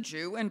mother, is a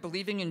Jew, and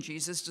believing in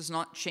Jesus does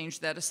not change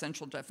that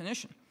essential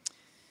definition.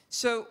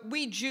 So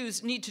we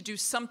Jews need to do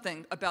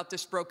something about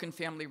this broken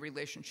family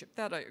relationship.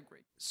 That I agree.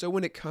 So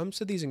when it comes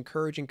to these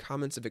encouraging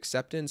comments of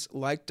acceptance,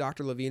 like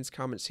Dr. Levine's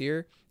comments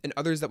here, and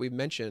others that we've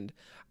mentioned,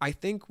 I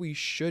think we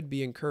should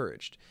be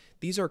encouraged.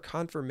 These are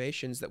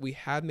confirmations that we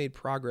have made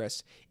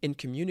progress in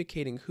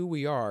communicating who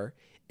we are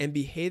and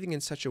behaving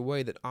in such a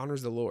way that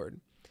honors the Lord.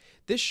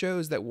 This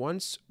shows that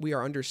once we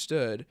are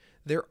understood,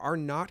 there are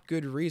not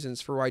good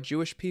reasons for why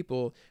Jewish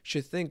people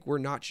should think we're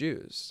not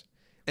Jews.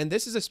 And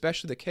this is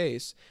especially the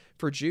case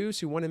for Jews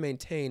who want to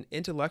maintain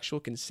intellectual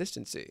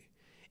consistency.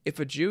 If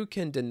a Jew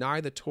can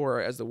deny the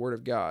Torah as the Word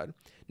of God,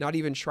 not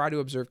even try to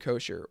observe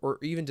kosher, or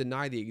even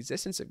deny the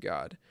existence of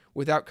God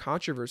without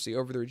controversy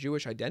over their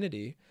Jewish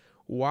identity,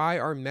 why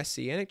are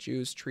Messianic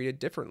Jews treated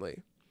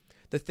differently?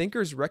 The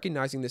thinkers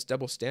recognizing this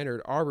double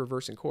standard are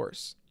reversing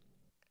course.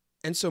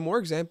 And so more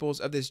examples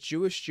of this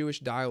Jewish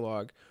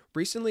dialogue.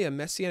 Recently, a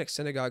Messianic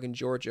synagogue in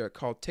Georgia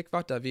called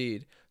Tikvat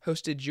David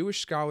hosted Jewish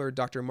scholar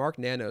Dr. Mark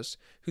Nanos,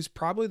 who's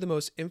probably the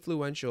most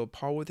influential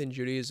Paul within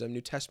Judaism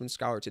New Testament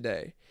scholar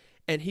today.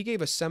 And he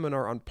gave a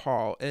seminar on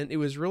Paul, and it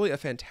was really a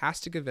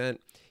fantastic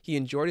event. He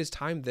enjoyed his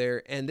time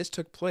there, and this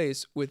took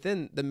place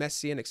within the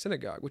Messianic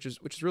synagogue, which is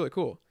really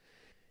cool.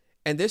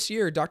 And this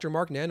year, Dr.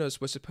 Mark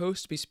Nanos was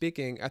supposed to be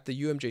speaking at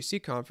the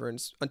UMJC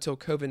conference until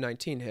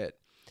COVID-19 hit.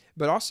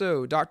 But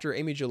also, Dr.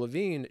 Amy Jill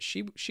Levine,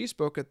 she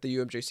spoke at the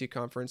UMJC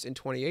conference in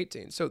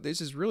 2018. So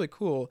this is really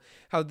cool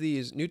how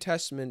these New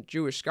Testament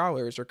Jewish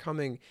scholars are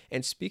coming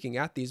and speaking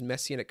at these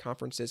Messianic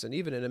conferences and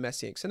even in a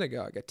Messianic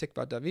synagogue at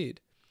Tikvat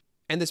David.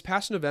 And this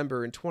past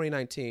November in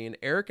 2019,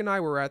 Eric and I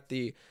were at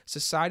the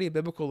Society of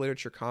Biblical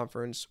Literature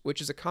Conference,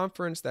 which is a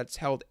conference that's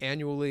held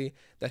annually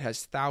that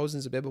has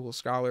thousands of biblical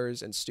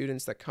scholars and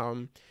students that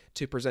come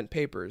to present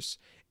papers.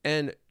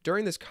 And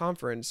during this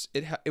conference,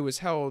 it was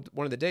held,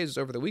 one of the days was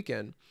over the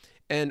weekend,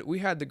 and we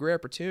had the great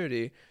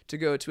opportunity to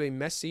go to a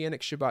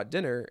Messianic Shabbat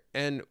dinner,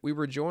 and we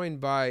were joined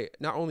by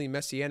not only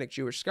Messianic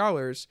Jewish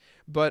scholars,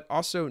 but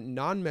also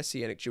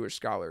non-Messianic Jewish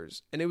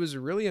scholars. And it was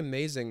really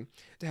amazing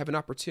to have an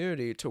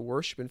opportunity to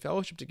worship and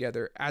fellowship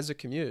together as a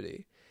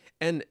community.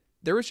 And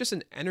there was just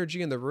an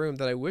energy in the room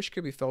that I wish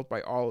could be felt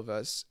by all of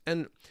us.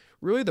 And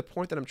really the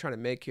point that I'm trying to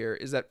make here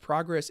is that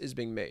progress is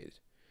being made.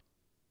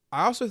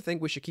 I also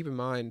think we should keep in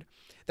mind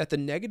that the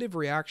negative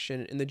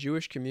reaction in the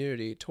Jewish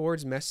community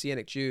towards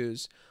Messianic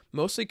Jews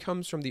mostly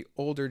comes from the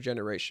older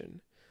generation.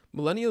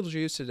 Millennial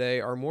Jews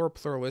today are more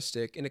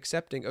pluralistic and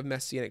accepting of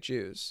Messianic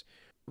Jews.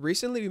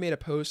 Recently, we made a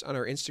post on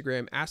our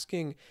Instagram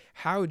asking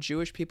how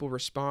Jewish people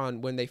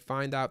respond when they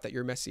find out that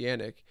you're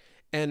Messianic,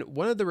 and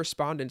one of the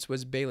respondents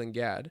was Bailyn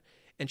Gad,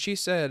 and she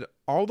said,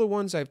 "All the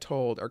ones I've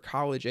told are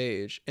college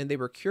age, and they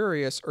were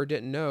curious or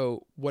didn't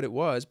know what it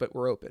was, but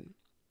were open."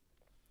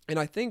 And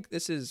I think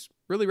this is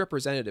really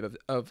representative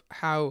of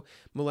how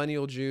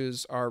millennial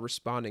Jews are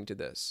responding to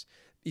this.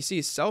 You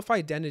see,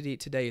 self-identity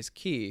today is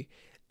key,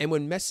 and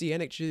when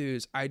Messianic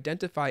Jews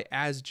identify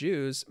as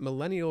Jews,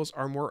 millennials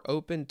are more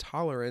open,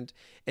 tolerant,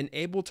 and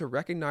able to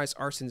recognize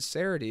our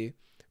sincerity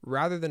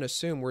rather than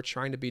assume we're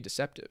trying to be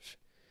deceptive.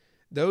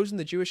 Those in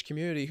the Jewish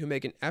community who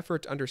make an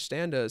effort to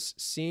understand us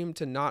seem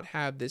to not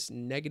have this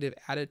negative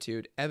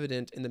attitude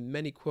evident in the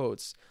many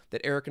quotes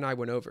that Eric and I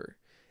went over.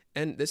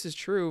 And this is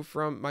true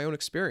from my own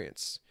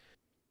experience.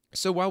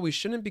 So while we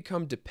shouldn't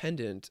become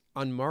dependent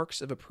on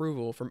marks of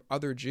approval from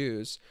other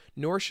Jews,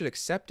 nor should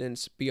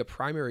acceptance be a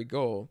primary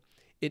goal,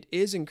 it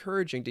is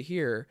encouraging to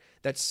hear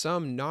that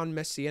some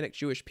non-Messianic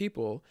Jewish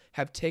people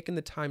have taken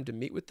the time to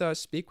meet with us,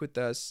 speak with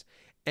us,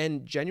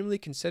 and genuinely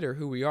consider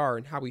who we are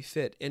and how we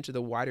fit into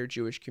the wider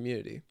Jewish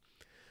community.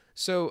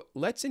 So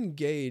let's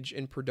engage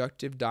in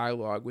productive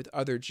dialogue with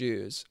other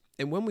Jews,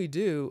 and when we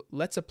do,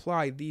 let's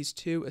apply these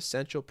two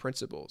essential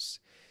principles.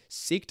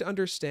 Seek to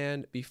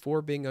understand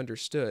before being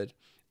understood,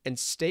 and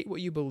state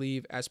what you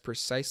believe as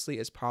precisely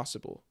as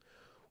possible.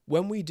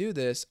 When we do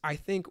this, I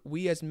think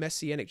we as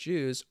Messianic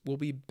Jews will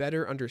be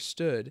better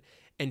understood,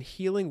 and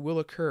healing will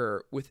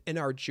occur within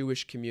our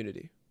Jewish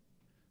community.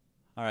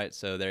 All right,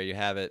 so there you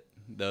have it.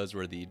 Those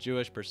were the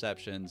Jewish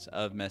perceptions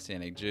of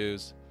Messianic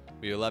Jews.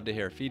 We would love to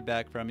hear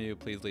feedback from you.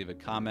 Please leave a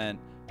comment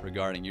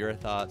regarding your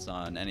thoughts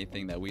on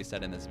anything that we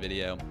said in this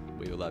video.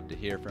 We would love to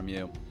hear from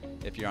you.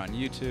 If you're on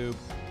YouTube,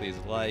 please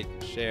like,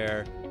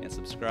 share, and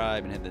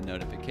subscribe and hit the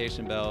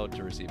notification bell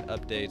to receive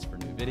updates for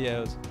new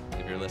videos.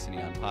 If you're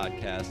listening on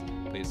podcast,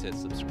 please hit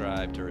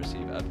subscribe to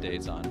receive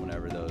updates on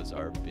whenever those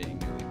are being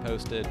newly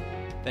posted.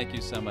 Thank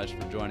you so much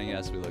for joining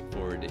us. We look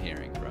forward to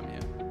hearing from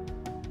you.